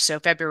out, so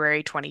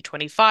February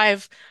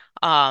 2025,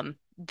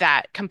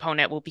 that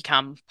component will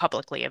become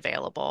publicly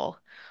available.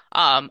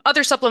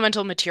 Other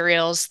supplemental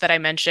materials that I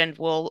mentioned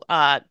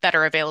that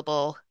are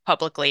available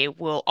publicly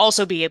will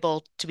also be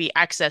able to be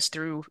accessed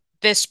through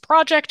this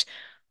project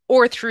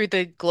or through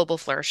the Global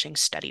Flourishing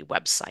Study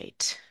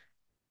website.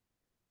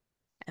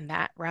 And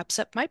that wraps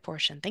up my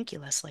portion. Thank you,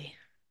 Lesley.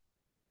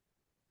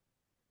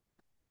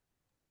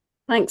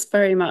 Thanks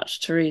very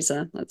much,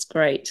 Theresa. That's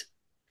great.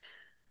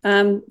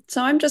 So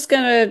I've just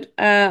got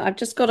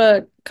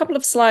a couple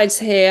of slides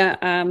here.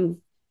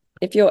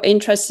 If you're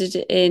interested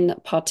in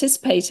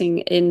participating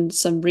in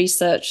some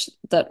research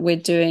that we're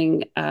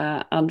doing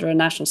under a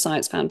National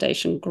Science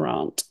Foundation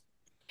grant.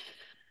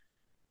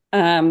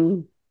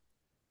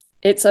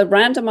 It's a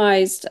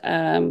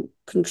randomized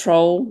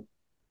control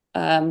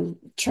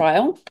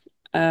trial.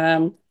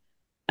 And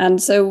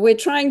so we're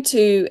trying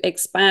to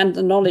expand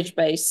the knowledge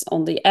base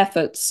on the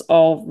efforts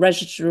of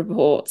registered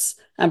reports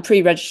and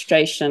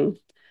pre-registration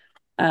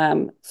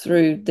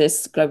through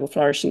this Global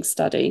Flourishing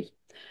Study.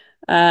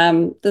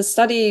 The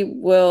study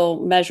will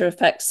measure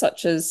effects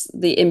such as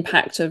the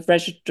impact of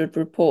registered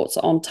reports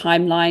on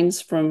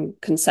timelines from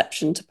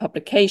conception to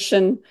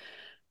publication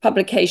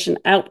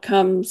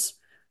outcomes,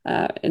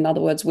 in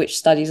other words, which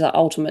studies are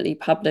ultimately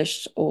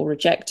published or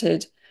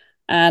rejected,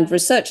 and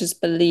researchers'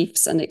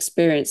 beliefs and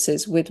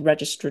experiences with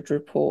registered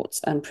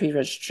reports and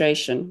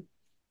pre-registration.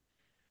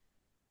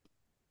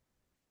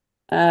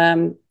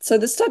 So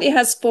the study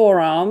has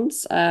 4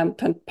 arms.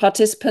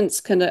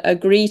 Participants can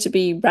agree to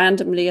be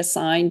randomly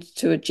assigned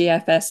to a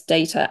GFS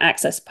data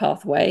access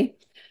pathway,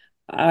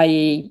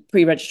 i.e.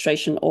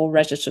 pre-registration or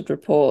registered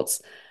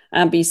reports,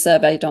 and be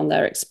surveyed on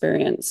their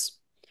experience.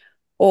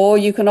 Or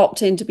you can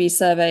opt in to be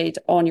surveyed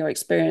on your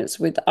experience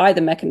with either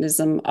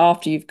mechanism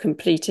after you've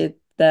completed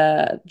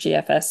the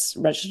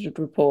GFS registered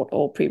report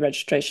or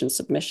pre-registration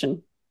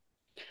submission.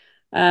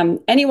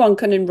 Anyone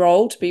can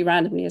enroll to be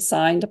randomly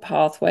assigned a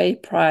pathway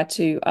prior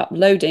to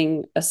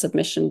uploading a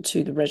submission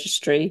to the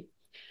registry.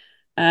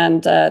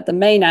 And the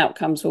main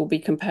outcomes will be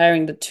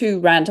comparing the 2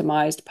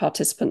 randomized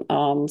participant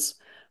arms,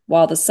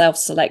 while the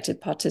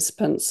self-selected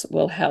participants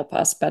will help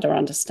us better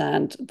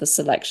understand the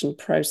selection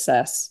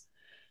process.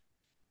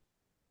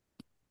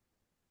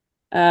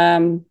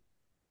 So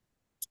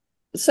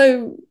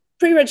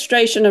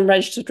pre-registration and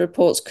registered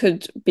reports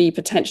could be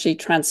potentially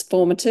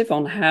transformative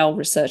on how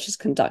research is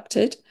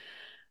conducted.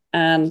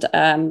 And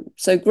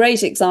so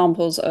great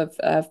examples of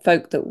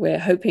folk that we're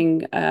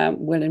hoping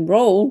will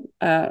enroll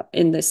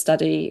in this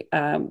study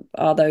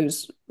are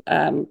those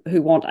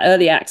who want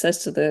early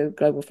access to the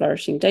Global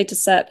Flourishing data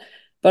set,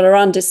 but are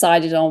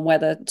undecided on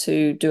whether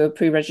to do a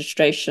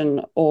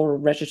pre-registration or a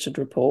registered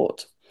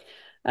report.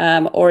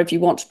 Or if you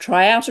want to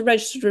try out a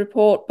registered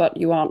report, but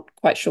you aren't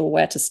quite sure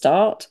where to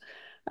start.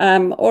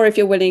 Or if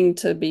you're willing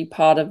to be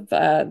part of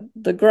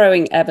the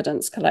growing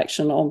evidence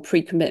collection on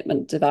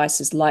pre-commitment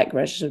devices like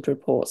registered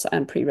reports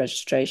and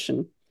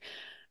pre-registration.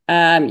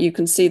 You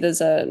can see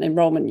there's an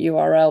enrollment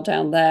URL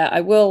down there.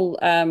 I will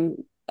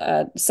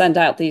send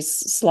out these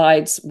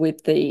slides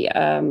with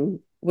the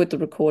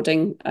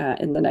recording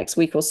in the next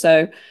week or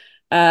so.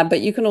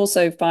 But you can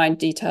also find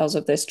details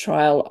of this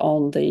trial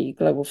on the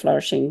Global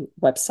Flourishing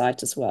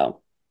website as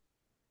well.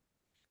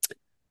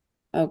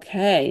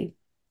 Okay.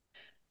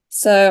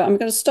 So I'm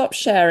going to stop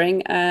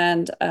sharing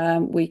and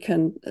we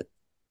can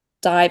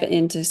dive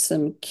into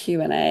some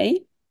Q&A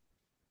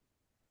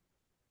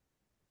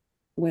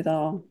with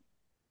our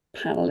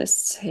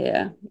panelists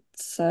here.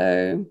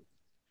 So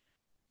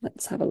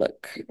let's have a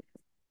look.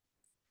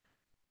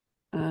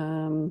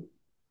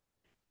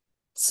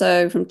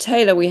 So from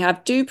Taylor, we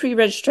have, do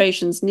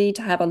pre-registrations need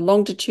to have a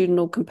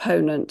longitudinal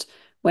component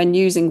when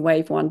using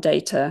wave one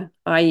data,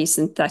 i.e.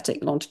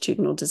 synthetic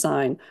longitudinal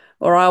design,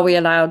 or are we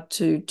allowed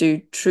to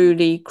do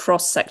truly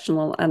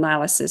cross-sectional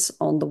analysis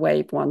on the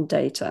wave one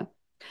data?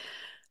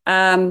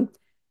 So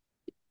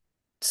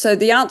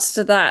the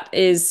answer to that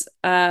is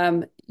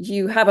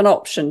you have an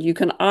option. You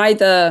can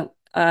either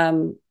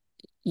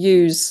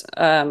use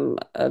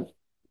a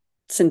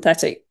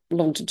synthetic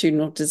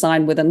longitudinal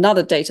design with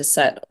another data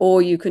set, or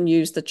you can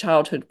use the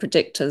childhood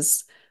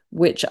predictors,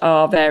 which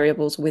are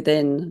variables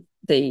within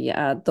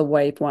the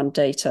wave one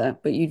data,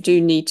 but you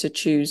do need to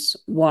choose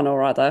one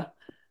or other.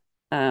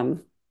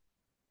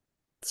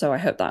 So I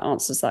hope that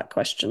answers that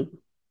question.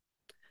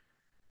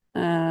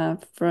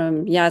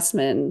 From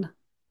Yasmin,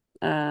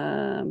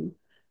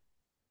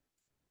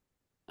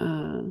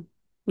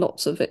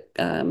 lots of it.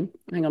 Hang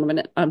on a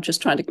minute. I'm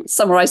just trying to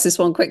summarize this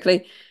one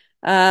quickly.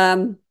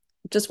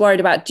 Just worried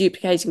about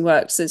duplicating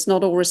work. So it's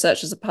not all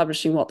researchers are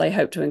publishing what they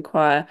hope to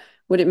inquire.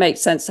 Would it make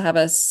sense to have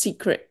a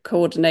secret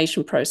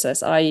coordination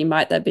process, i.e.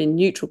 might there be a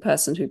neutral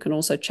person who can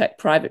also check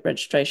private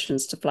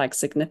registrations to flag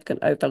significant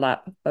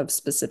overlap of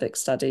specific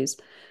studies?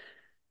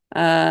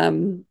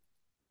 I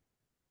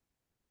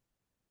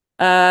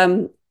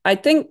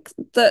think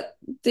that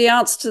the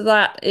answer to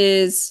that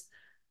is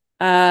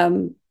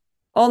on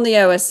the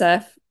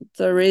OSF,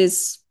 there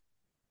is,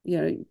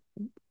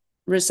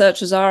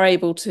 researchers are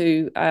able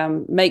to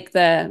make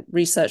their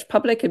research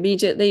public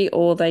immediately,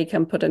 or they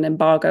can put an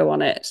embargo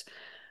on it.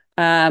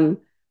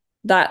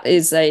 That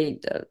is a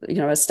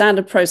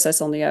standard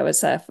process on the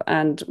OSF,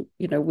 and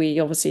we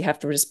obviously have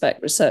to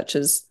respect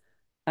researchers'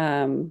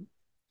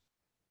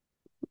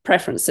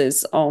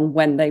 preferences on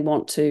when they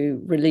want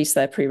to release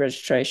their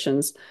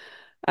pre-registrations.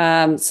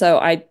 So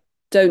I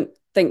don't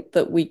think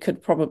that we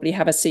could probably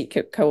have a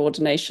secret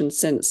coordination,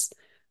 since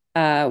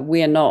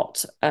we are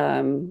not,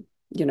 we're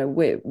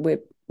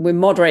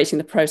moderating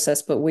the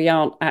process, but we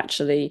aren't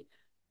actually,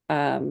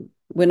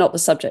 we're not the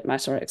subject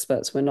matter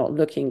experts. We're not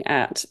looking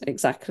at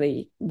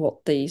exactly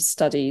what the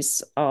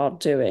studies are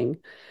doing.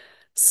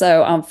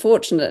 So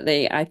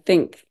unfortunately, I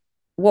think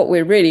what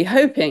we're really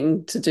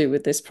hoping to do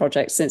with this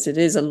project, since it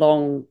is a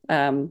long,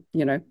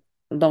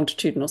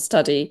 longitudinal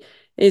study,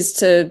 is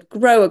to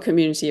grow a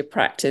community of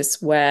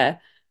practice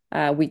where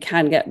we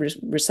can get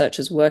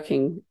researchers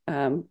working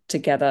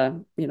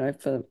together,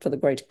 for the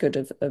greater good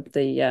of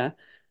the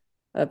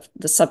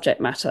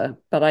subject matter.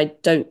 But I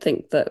don't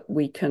think that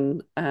we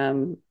can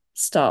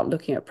start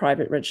looking at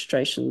private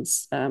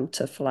registrations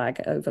to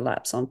flag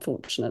overlaps,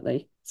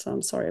 unfortunately. So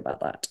I'm sorry about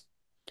that.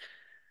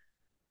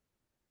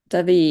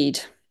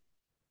 David,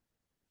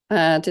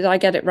 did I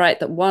get it right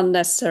that one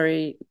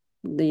necessarily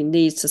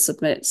needs to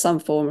submit some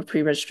form of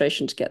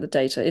pre-registration to get the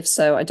data? If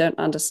so, I don't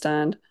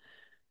understand.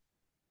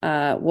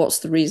 What's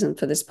the reason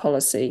for this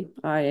policy?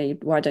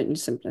 Why don't you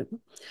simply?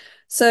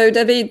 So,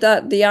 David,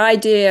 that the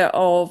idea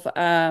of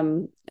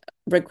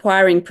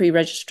requiring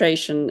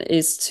pre-registration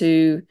is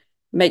to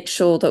make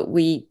sure that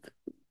we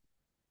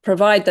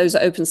provide those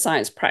open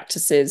science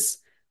practices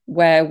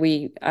where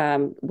we're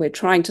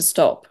trying to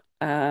stop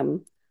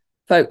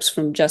folks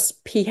from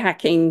just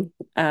p-hacking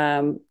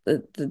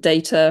the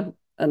data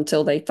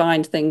until they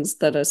find things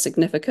that are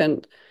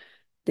significant.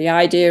 The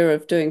idea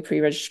of doing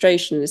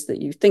pre-registration is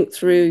that you think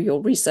through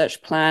your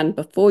research plan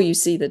before you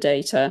see the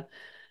data,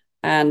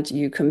 and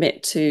you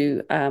commit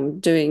to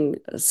doing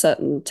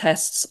certain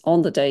tests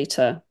on the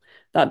data.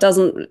 That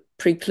doesn't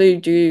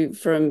preclude you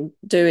from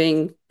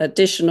doing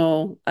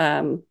additional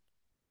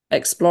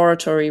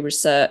exploratory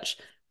research,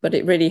 but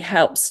it really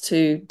helps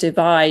to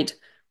divide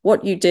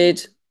what you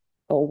did,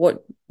 or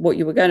what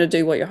you were going to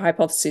do, what your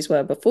hypotheses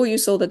were before you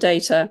saw the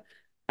data,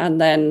 and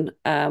then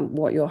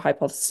what your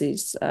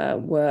hypotheses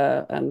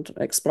were and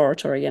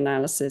exploratory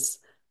analysis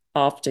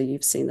after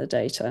you've seen the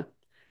data.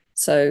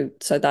 So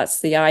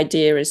that's the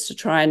idea, is to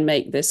try and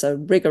make this a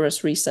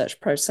rigorous research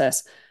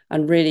process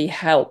and really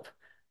help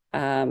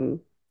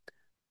improve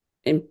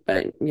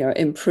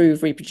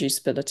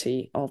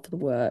reproducibility of the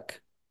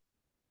work.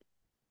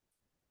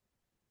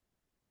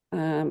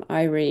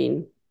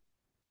 Irene,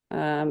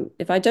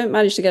 if I don't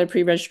manage to get a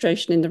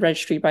pre-registration in the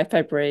registry by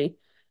February,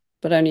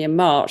 but only in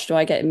March, do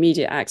I get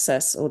immediate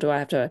access, or do I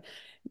have to?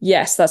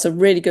 Yes, that's a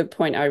really good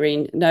point,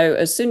 Irene. No,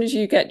 as soon as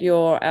you get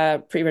your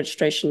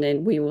pre-registration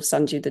in, we will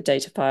send you the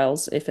data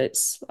files if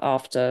it's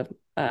after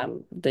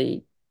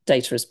the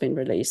data has been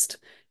released.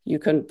 You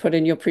can put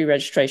in your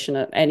pre-registration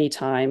at any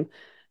time,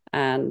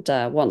 and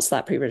once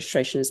that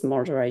pre-registration is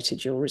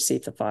moderated, you'll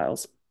receive the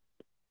files.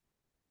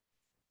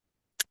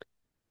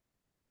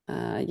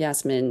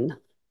 Yasmin.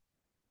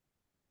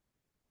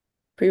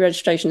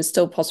 Pre-registration is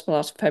still possible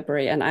after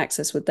February, and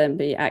access would then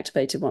be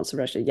activated once the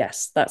registration.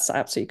 Yes, that's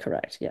absolutely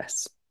correct.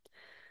 Yes.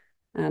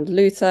 And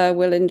Luther,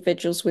 will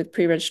individuals with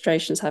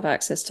pre-registrations have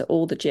access to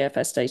all the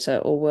GFS data,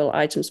 or will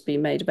items be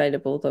made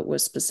available that were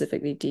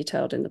specifically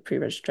detailed in the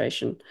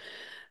pre-registration?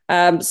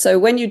 So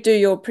when you do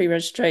your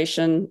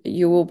pre-registration,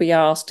 you will be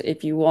asked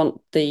if you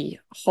want the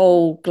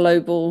whole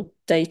global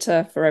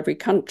data for every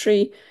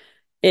country.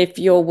 If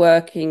you're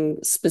working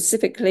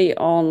specifically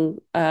on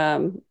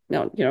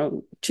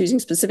choosing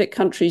specific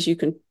countries, you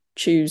can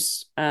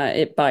choose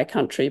it by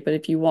country. But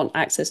if you want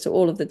access to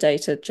all of the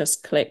data,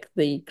 just click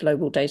the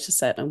global data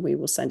set and we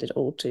will send it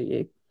all to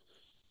you.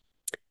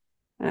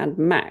 And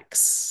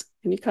Max,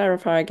 can you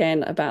clarify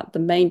again about the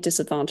main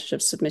disadvantage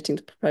of submitting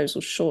the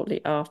proposal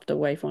shortly after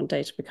Wave 1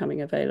 data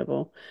becoming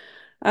available?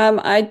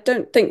 I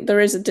don't think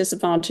there is a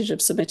disadvantage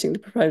of submitting the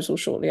proposal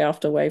shortly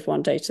after Wave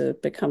 1 data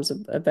becomes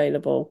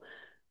available.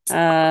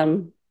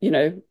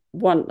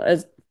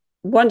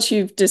 Once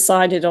you've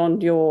decided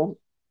on your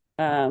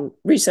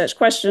research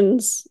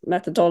questions,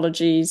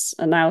 methodologies,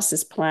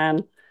 analysis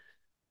plan,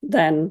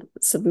 then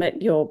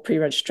submit your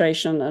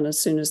pre-registration, and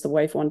as soon as the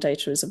Wave 1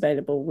 data is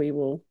available, we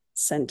will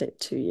send it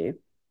to you.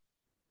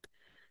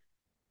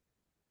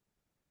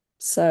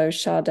 So,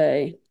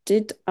 Sade,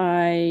 did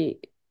I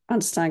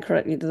understand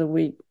correctly that there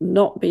will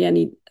not be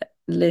any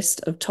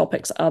list of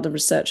topics other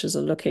researchers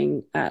are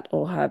looking at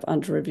or have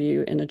under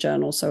review in a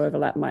journal, so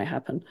overlap might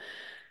happen?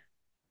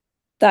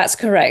 That's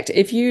correct.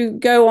 If you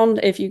go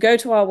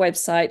to our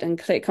website and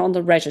click on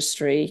the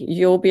registry,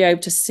 you'll be able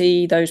to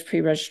see those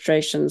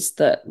pre-registrations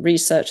that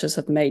researchers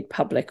have made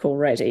public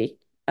already.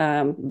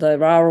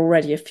 There are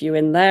already a few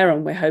in there,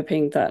 and we're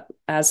hoping that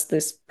as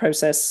this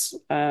process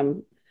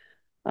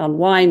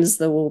unwinds,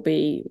 there will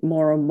be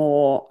more and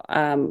more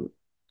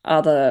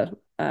other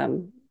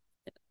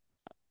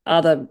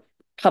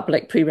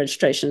public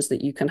pre-registrations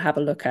that you can have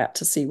a look at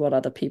to see what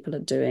other people are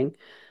doing.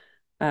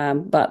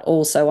 But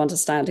also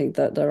understanding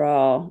that there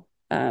are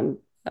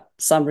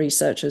some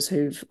researchers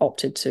who've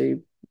opted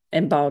to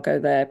embargo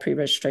their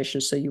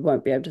pre-registration, so you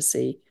won't be able to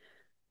see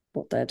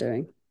what they're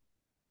doing.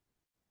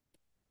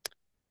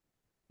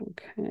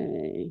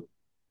 Okay.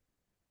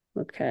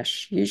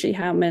 Rakesh, usually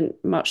how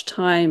much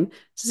time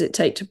does it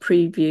take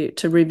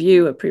to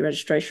review a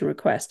pre-registration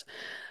request?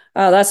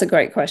 Oh, that's a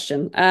great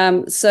question.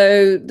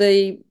 So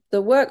the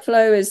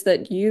workflow is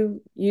that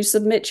you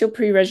submit your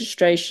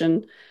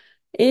pre-registration.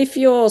 If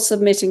you're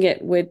submitting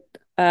it with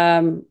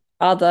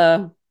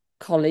other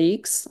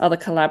colleagues, other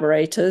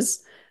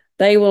collaborators,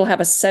 they will have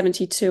a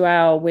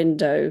 72-hour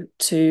window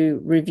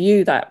to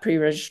review that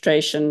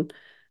pre-registration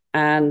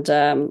and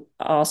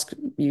ask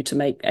you to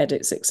make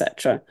edits,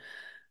 etc.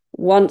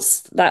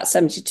 Once that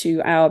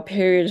 72-hour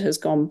period has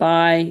gone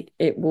by,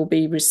 it will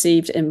be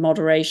received in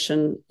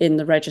moderation in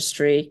the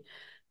registry.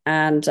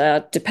 And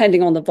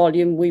depending on the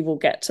volume, we will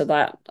get to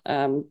that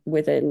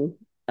within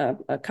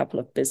a couple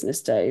of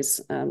business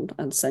days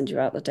and send you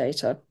out the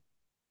data.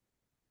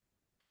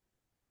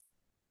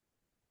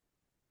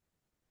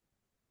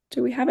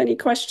 Do we have any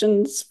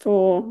questions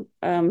for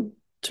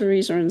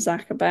Theresa and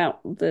Zacc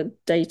about the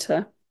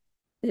data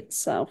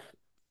itself?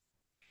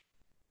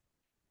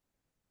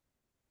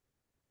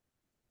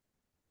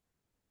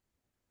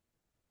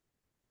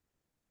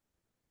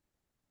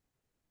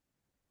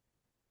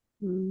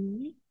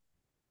 We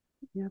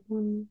have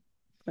one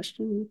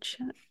question in the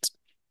chat.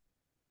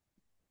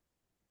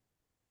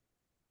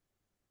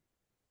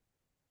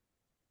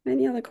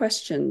 Any other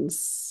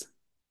questions?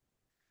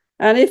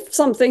 And if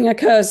something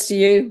occurs to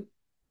you,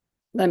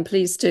 then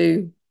please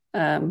do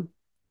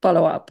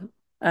follow up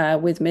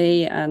with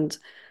me, and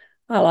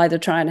I'll either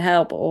try and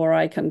help, or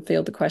I can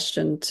field the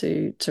question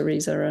to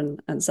Theresa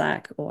and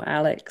Zacc or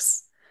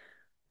Alex.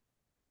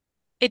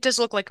 It does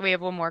look like we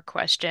have one more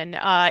question.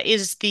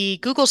 Is the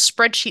Google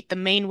spreadsheet the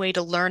main way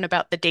to learn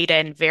about the data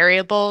and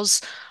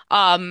variables?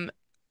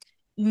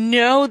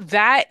 No,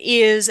 that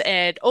is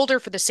an older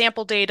for the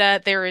sample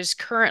data. There is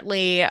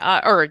currently,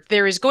 or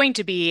there is going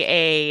to be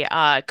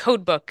a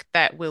code book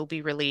that will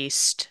be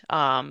released.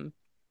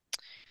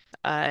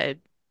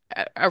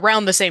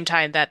 around the same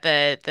time that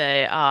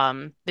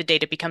the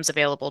data becomes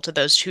available to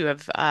those who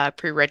have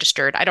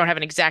pre-registered. I don't have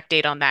an exact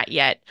date on that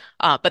yet,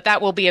 but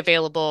that will be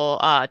available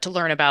to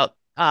learn about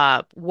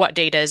what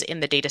data is in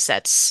the data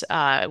sets,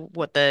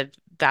 what the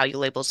value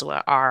labels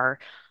are,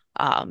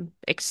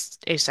 et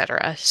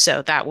cetera.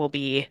 So that will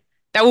be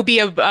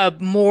a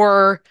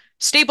more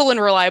stable and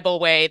reliable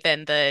way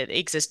than the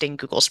existing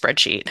Google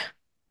spreadsheet.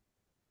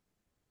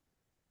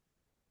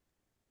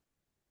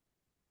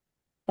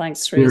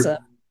 Thanks, There, Theresa.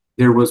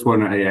 there was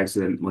one I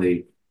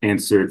accidentally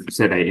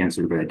said I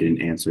answered, but I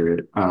didn't answer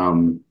it.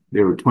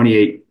 There were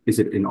 28, is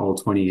it in all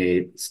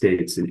 28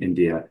 states in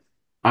India?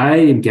 I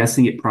am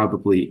guessing it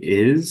probably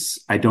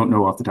is. I don't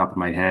know off the top of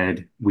my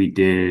head. We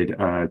did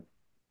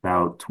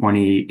about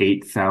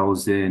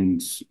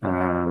 28,000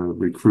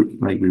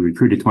 we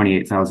recruited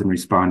 28,000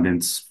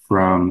 respondents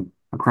from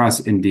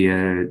across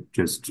India,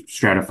 just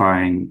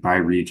stratifying by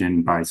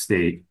region, by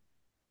state.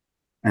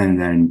 And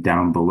then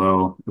down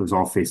below, it was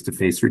all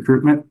face-to-face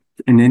recruitment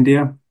in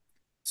India.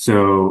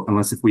 So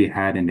unless if we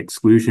had an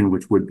exclusion,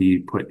 which would be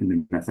put in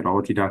the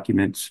methodology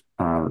document,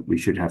 we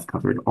should have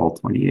covered all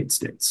 28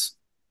 states.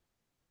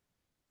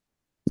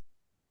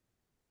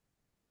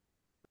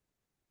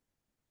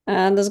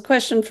 And there's a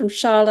question from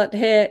Charlotte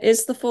here.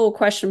 Is the full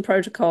question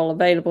protocol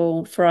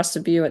available for us to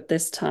view at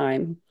this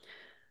time?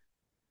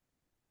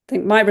 I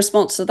think my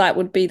response to that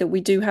would be that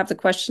we do have the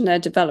questionnaire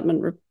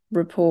development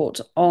report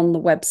on the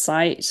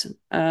website.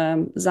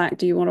 Zacc,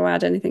 do you want to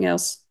add anything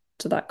else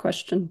to that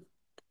question?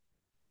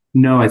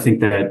 No, I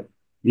think that,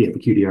 yeah, the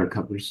QDR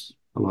covers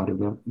a lot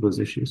of those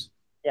issues.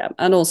 Yeah,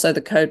 and also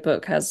the code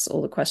book has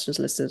all the questions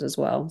listed as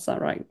well. Is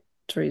that right,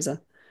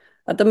 Theresa?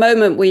 At the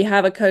moment, we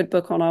have a code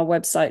book on our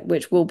website,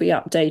 which will be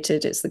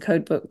updated. It's the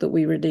code book that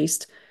we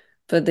released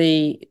for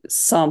the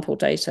sample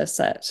data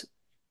set.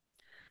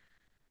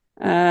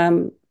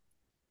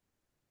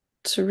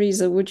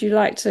 Theresa, would you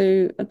like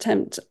to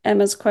attempt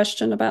Emma's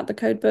question about the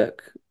code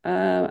book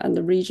and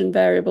the region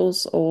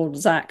variables, or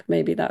Zacc,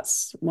 maybe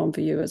that's one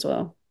for you as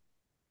well?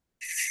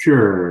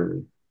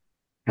 Sure.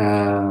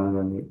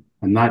 I'm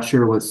not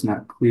sure what's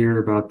not clear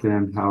about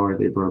them. How are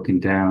they broken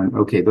down?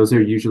 Okay, those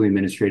are usually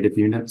administrative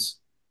units.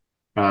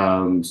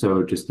 So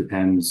it just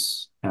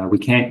depends. We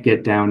can't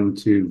get down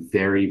to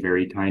very,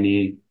 very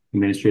tiny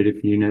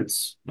administrative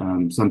units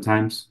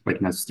sometimes, like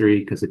NES3,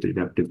 because of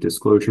deductive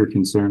disclosure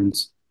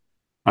concerns.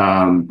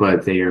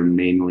 But they are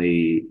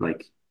mainly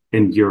like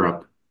in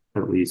Europe,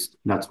 at least,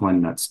 that's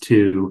one, that's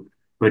two,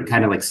 but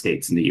kind of like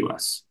states in the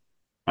US.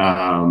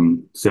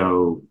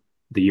 So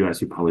the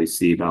US, you probably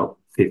see about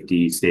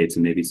 50 states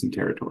and maybe some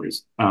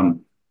territories.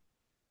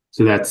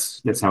 So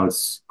that's how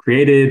it's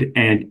created.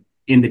 And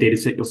in the data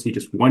set, you'll see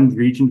just one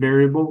region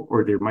variable,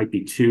 or there might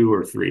be two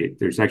or three.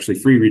 There's actually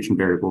three region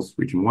variables: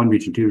 region one,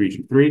 region two,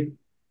 region three.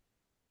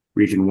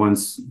 Region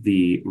one's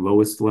the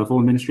lowest level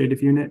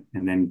administrative unit,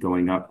 and then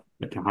going up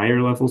to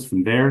higher levels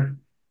from there.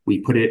 We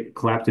put it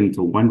collapsed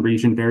into one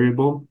region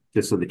variable,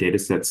 just so the data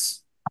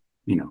set's,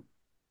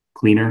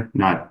 cleaner,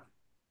 not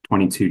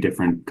 22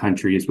 different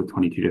countries with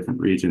 22 different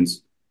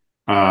regions.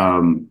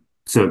 So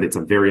it's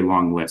a very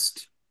long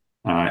list.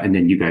 And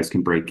then you guys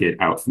can break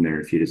it out from there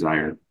if you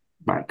desire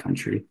by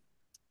country.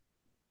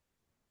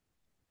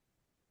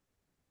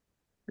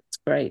 That's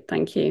great,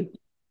 thank you.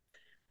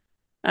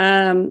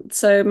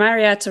 So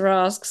Marietta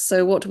asks,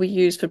 so what do we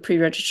use for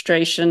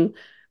pre-registration?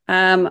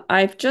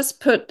 I've just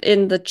put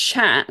in the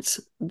chat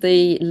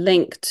the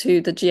link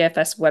to the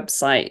GFS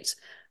website.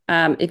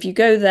 If you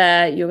go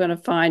there, you're going to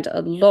find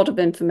a lot of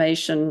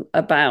information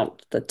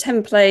about the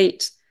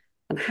template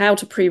and how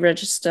to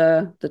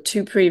pre-register, the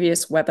two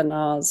previous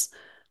webinars,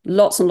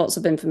 lots and lots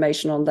of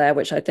information on there,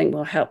 which I think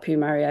will help you,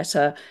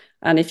 Marietta.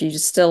 And if you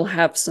still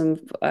have some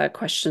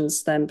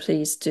questions, then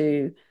please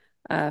do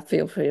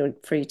feel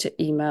free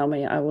to email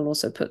me. I will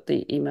also put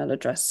the email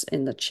address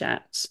in the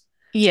chat.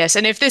 Yes,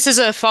 and if this is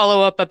a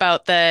follow-up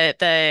about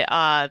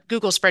the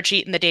Google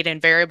spreadsheet and the data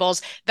and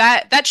variables,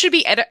 that should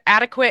be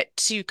adequate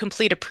to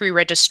complete a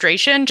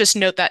pre-registration. Just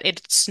note that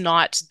it's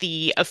not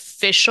the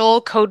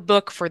official code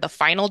book for the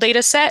final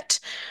data set,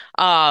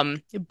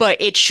 but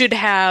it should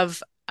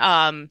have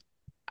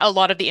a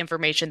lot of the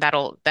information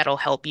that'll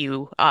help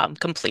you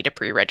complete a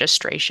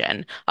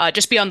pre-registration.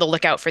 Just be on the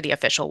lookout for the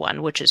official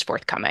one, which is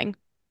forthcoming.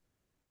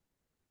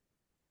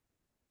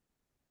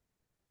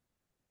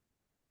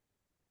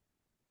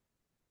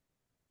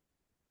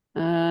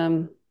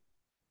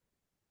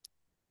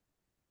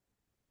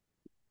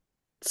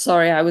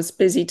 Sorry, I was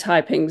busy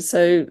typing.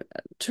 So,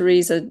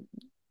 Theresa,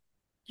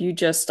 you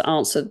just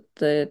answered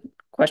the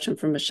question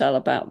from Michelle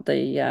about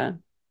the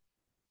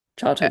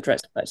childhood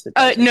dress.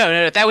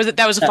 No. That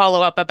was a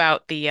follow-up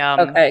about the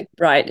Okay,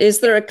 right. Is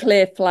there a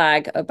clear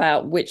flag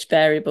about which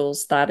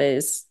variables that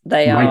is?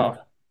 They are.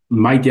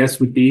 My guess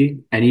would be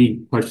any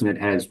question that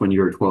has when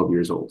you were 12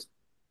 years old.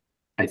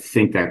 I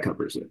think that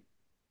covers it.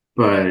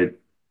 But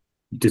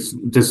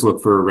just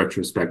look for a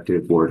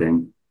retrospective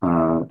wording.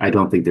 I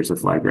don't think there's a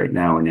flag right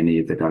now in any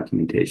of the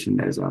documentation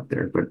that is out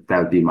there, but that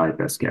would be my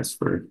best guess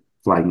for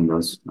flagging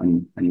those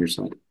on your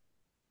side.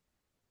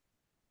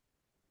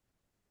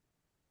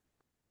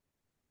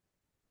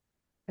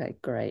 Okay,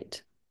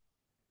 great.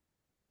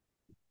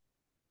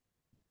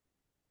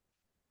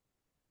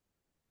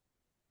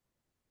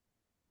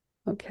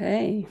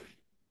 Okay.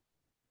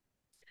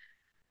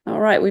 All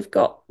right, we've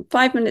got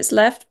 5 minutes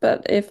left,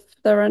 but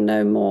if there are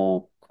no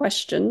more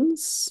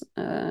questions,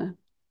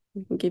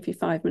 we can give you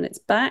 5 minutes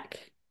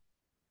back.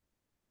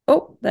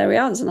 Oh, there we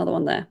are. There's another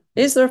one there.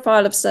 Is there a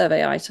file of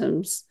survey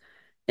items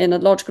in a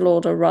logical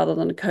order rather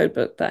than a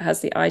codebook that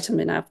has the item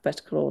in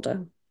alphabetical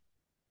order?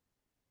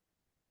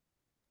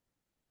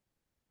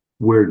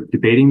 We're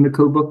debating the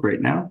codebook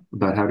right now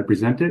about how to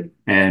present it,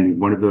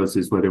 and one of those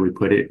is whether we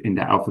put it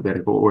into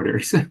alphabetical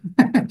orders.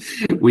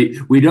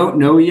 We don't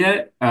know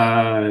yet,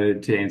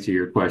 to answer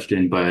your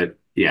question, but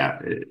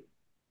yeah,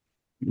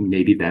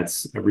 maybe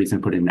that's a reason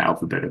to put it in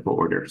alphabetical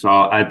order. So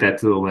I'll add that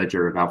to the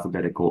ledger of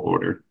alphabetical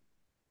order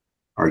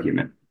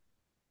argument.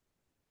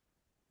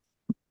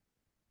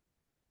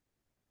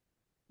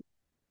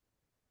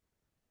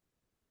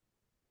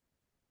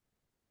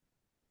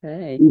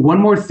 Okay. One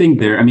more thing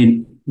there. I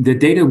mean, the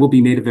data will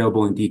be made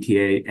available in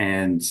DTA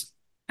and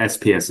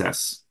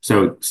SPSS,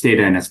 so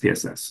Stata and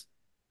SPSS.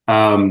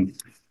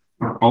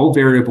 All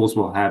variables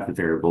will have the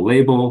variable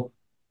label.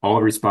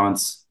 All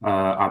response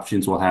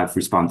options will have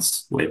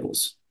response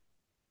labels.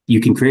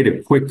 You can create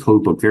a quick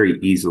codebook very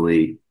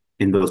easily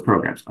in those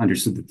programs.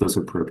 Understood that those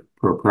are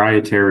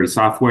proprietary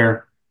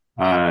software,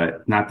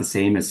 not the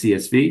same as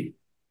CSV,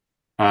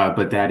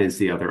 but that is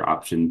the other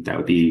option that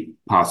would be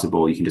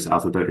possible. You can just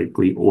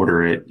alphabetically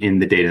order it in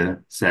the data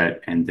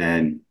set and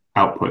then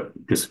output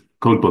just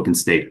codebook and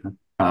Stata,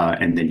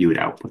 and then you would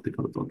output the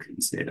codebook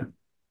in Stata.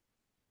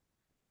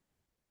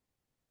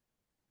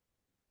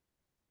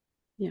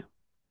 Yeah.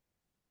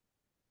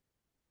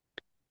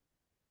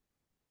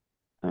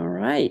 All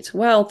right.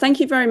 Well, thank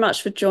you very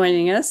much for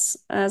joining us.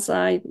 As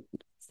I've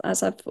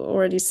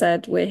already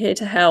said, we're here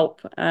to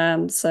help.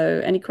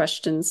 So any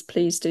questions,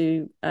 please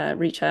do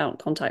reach out,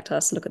 contact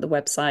us, look at the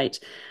website.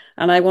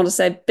 And I want to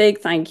say a big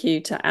thank you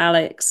to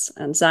Alex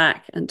and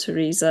Zacc and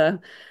Theresa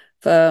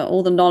for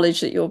all the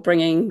knowledge that you're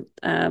bringing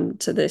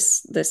to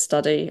this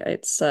study.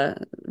 It's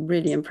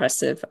really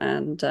impressive,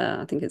 and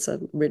I think it's a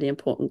really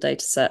important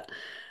data set.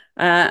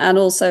 And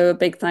also a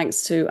big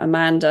thanks to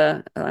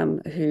Amanda,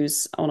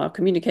 who's on our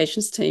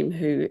communications team,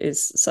 who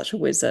is such a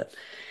whiz at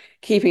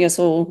keeping us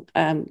all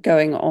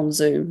going on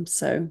Zoom.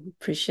 So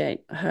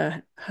appreciate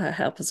her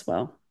help as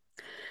well.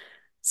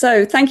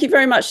 So thank you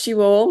very much to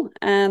you all,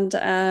 and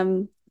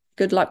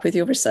good luck with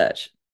your research.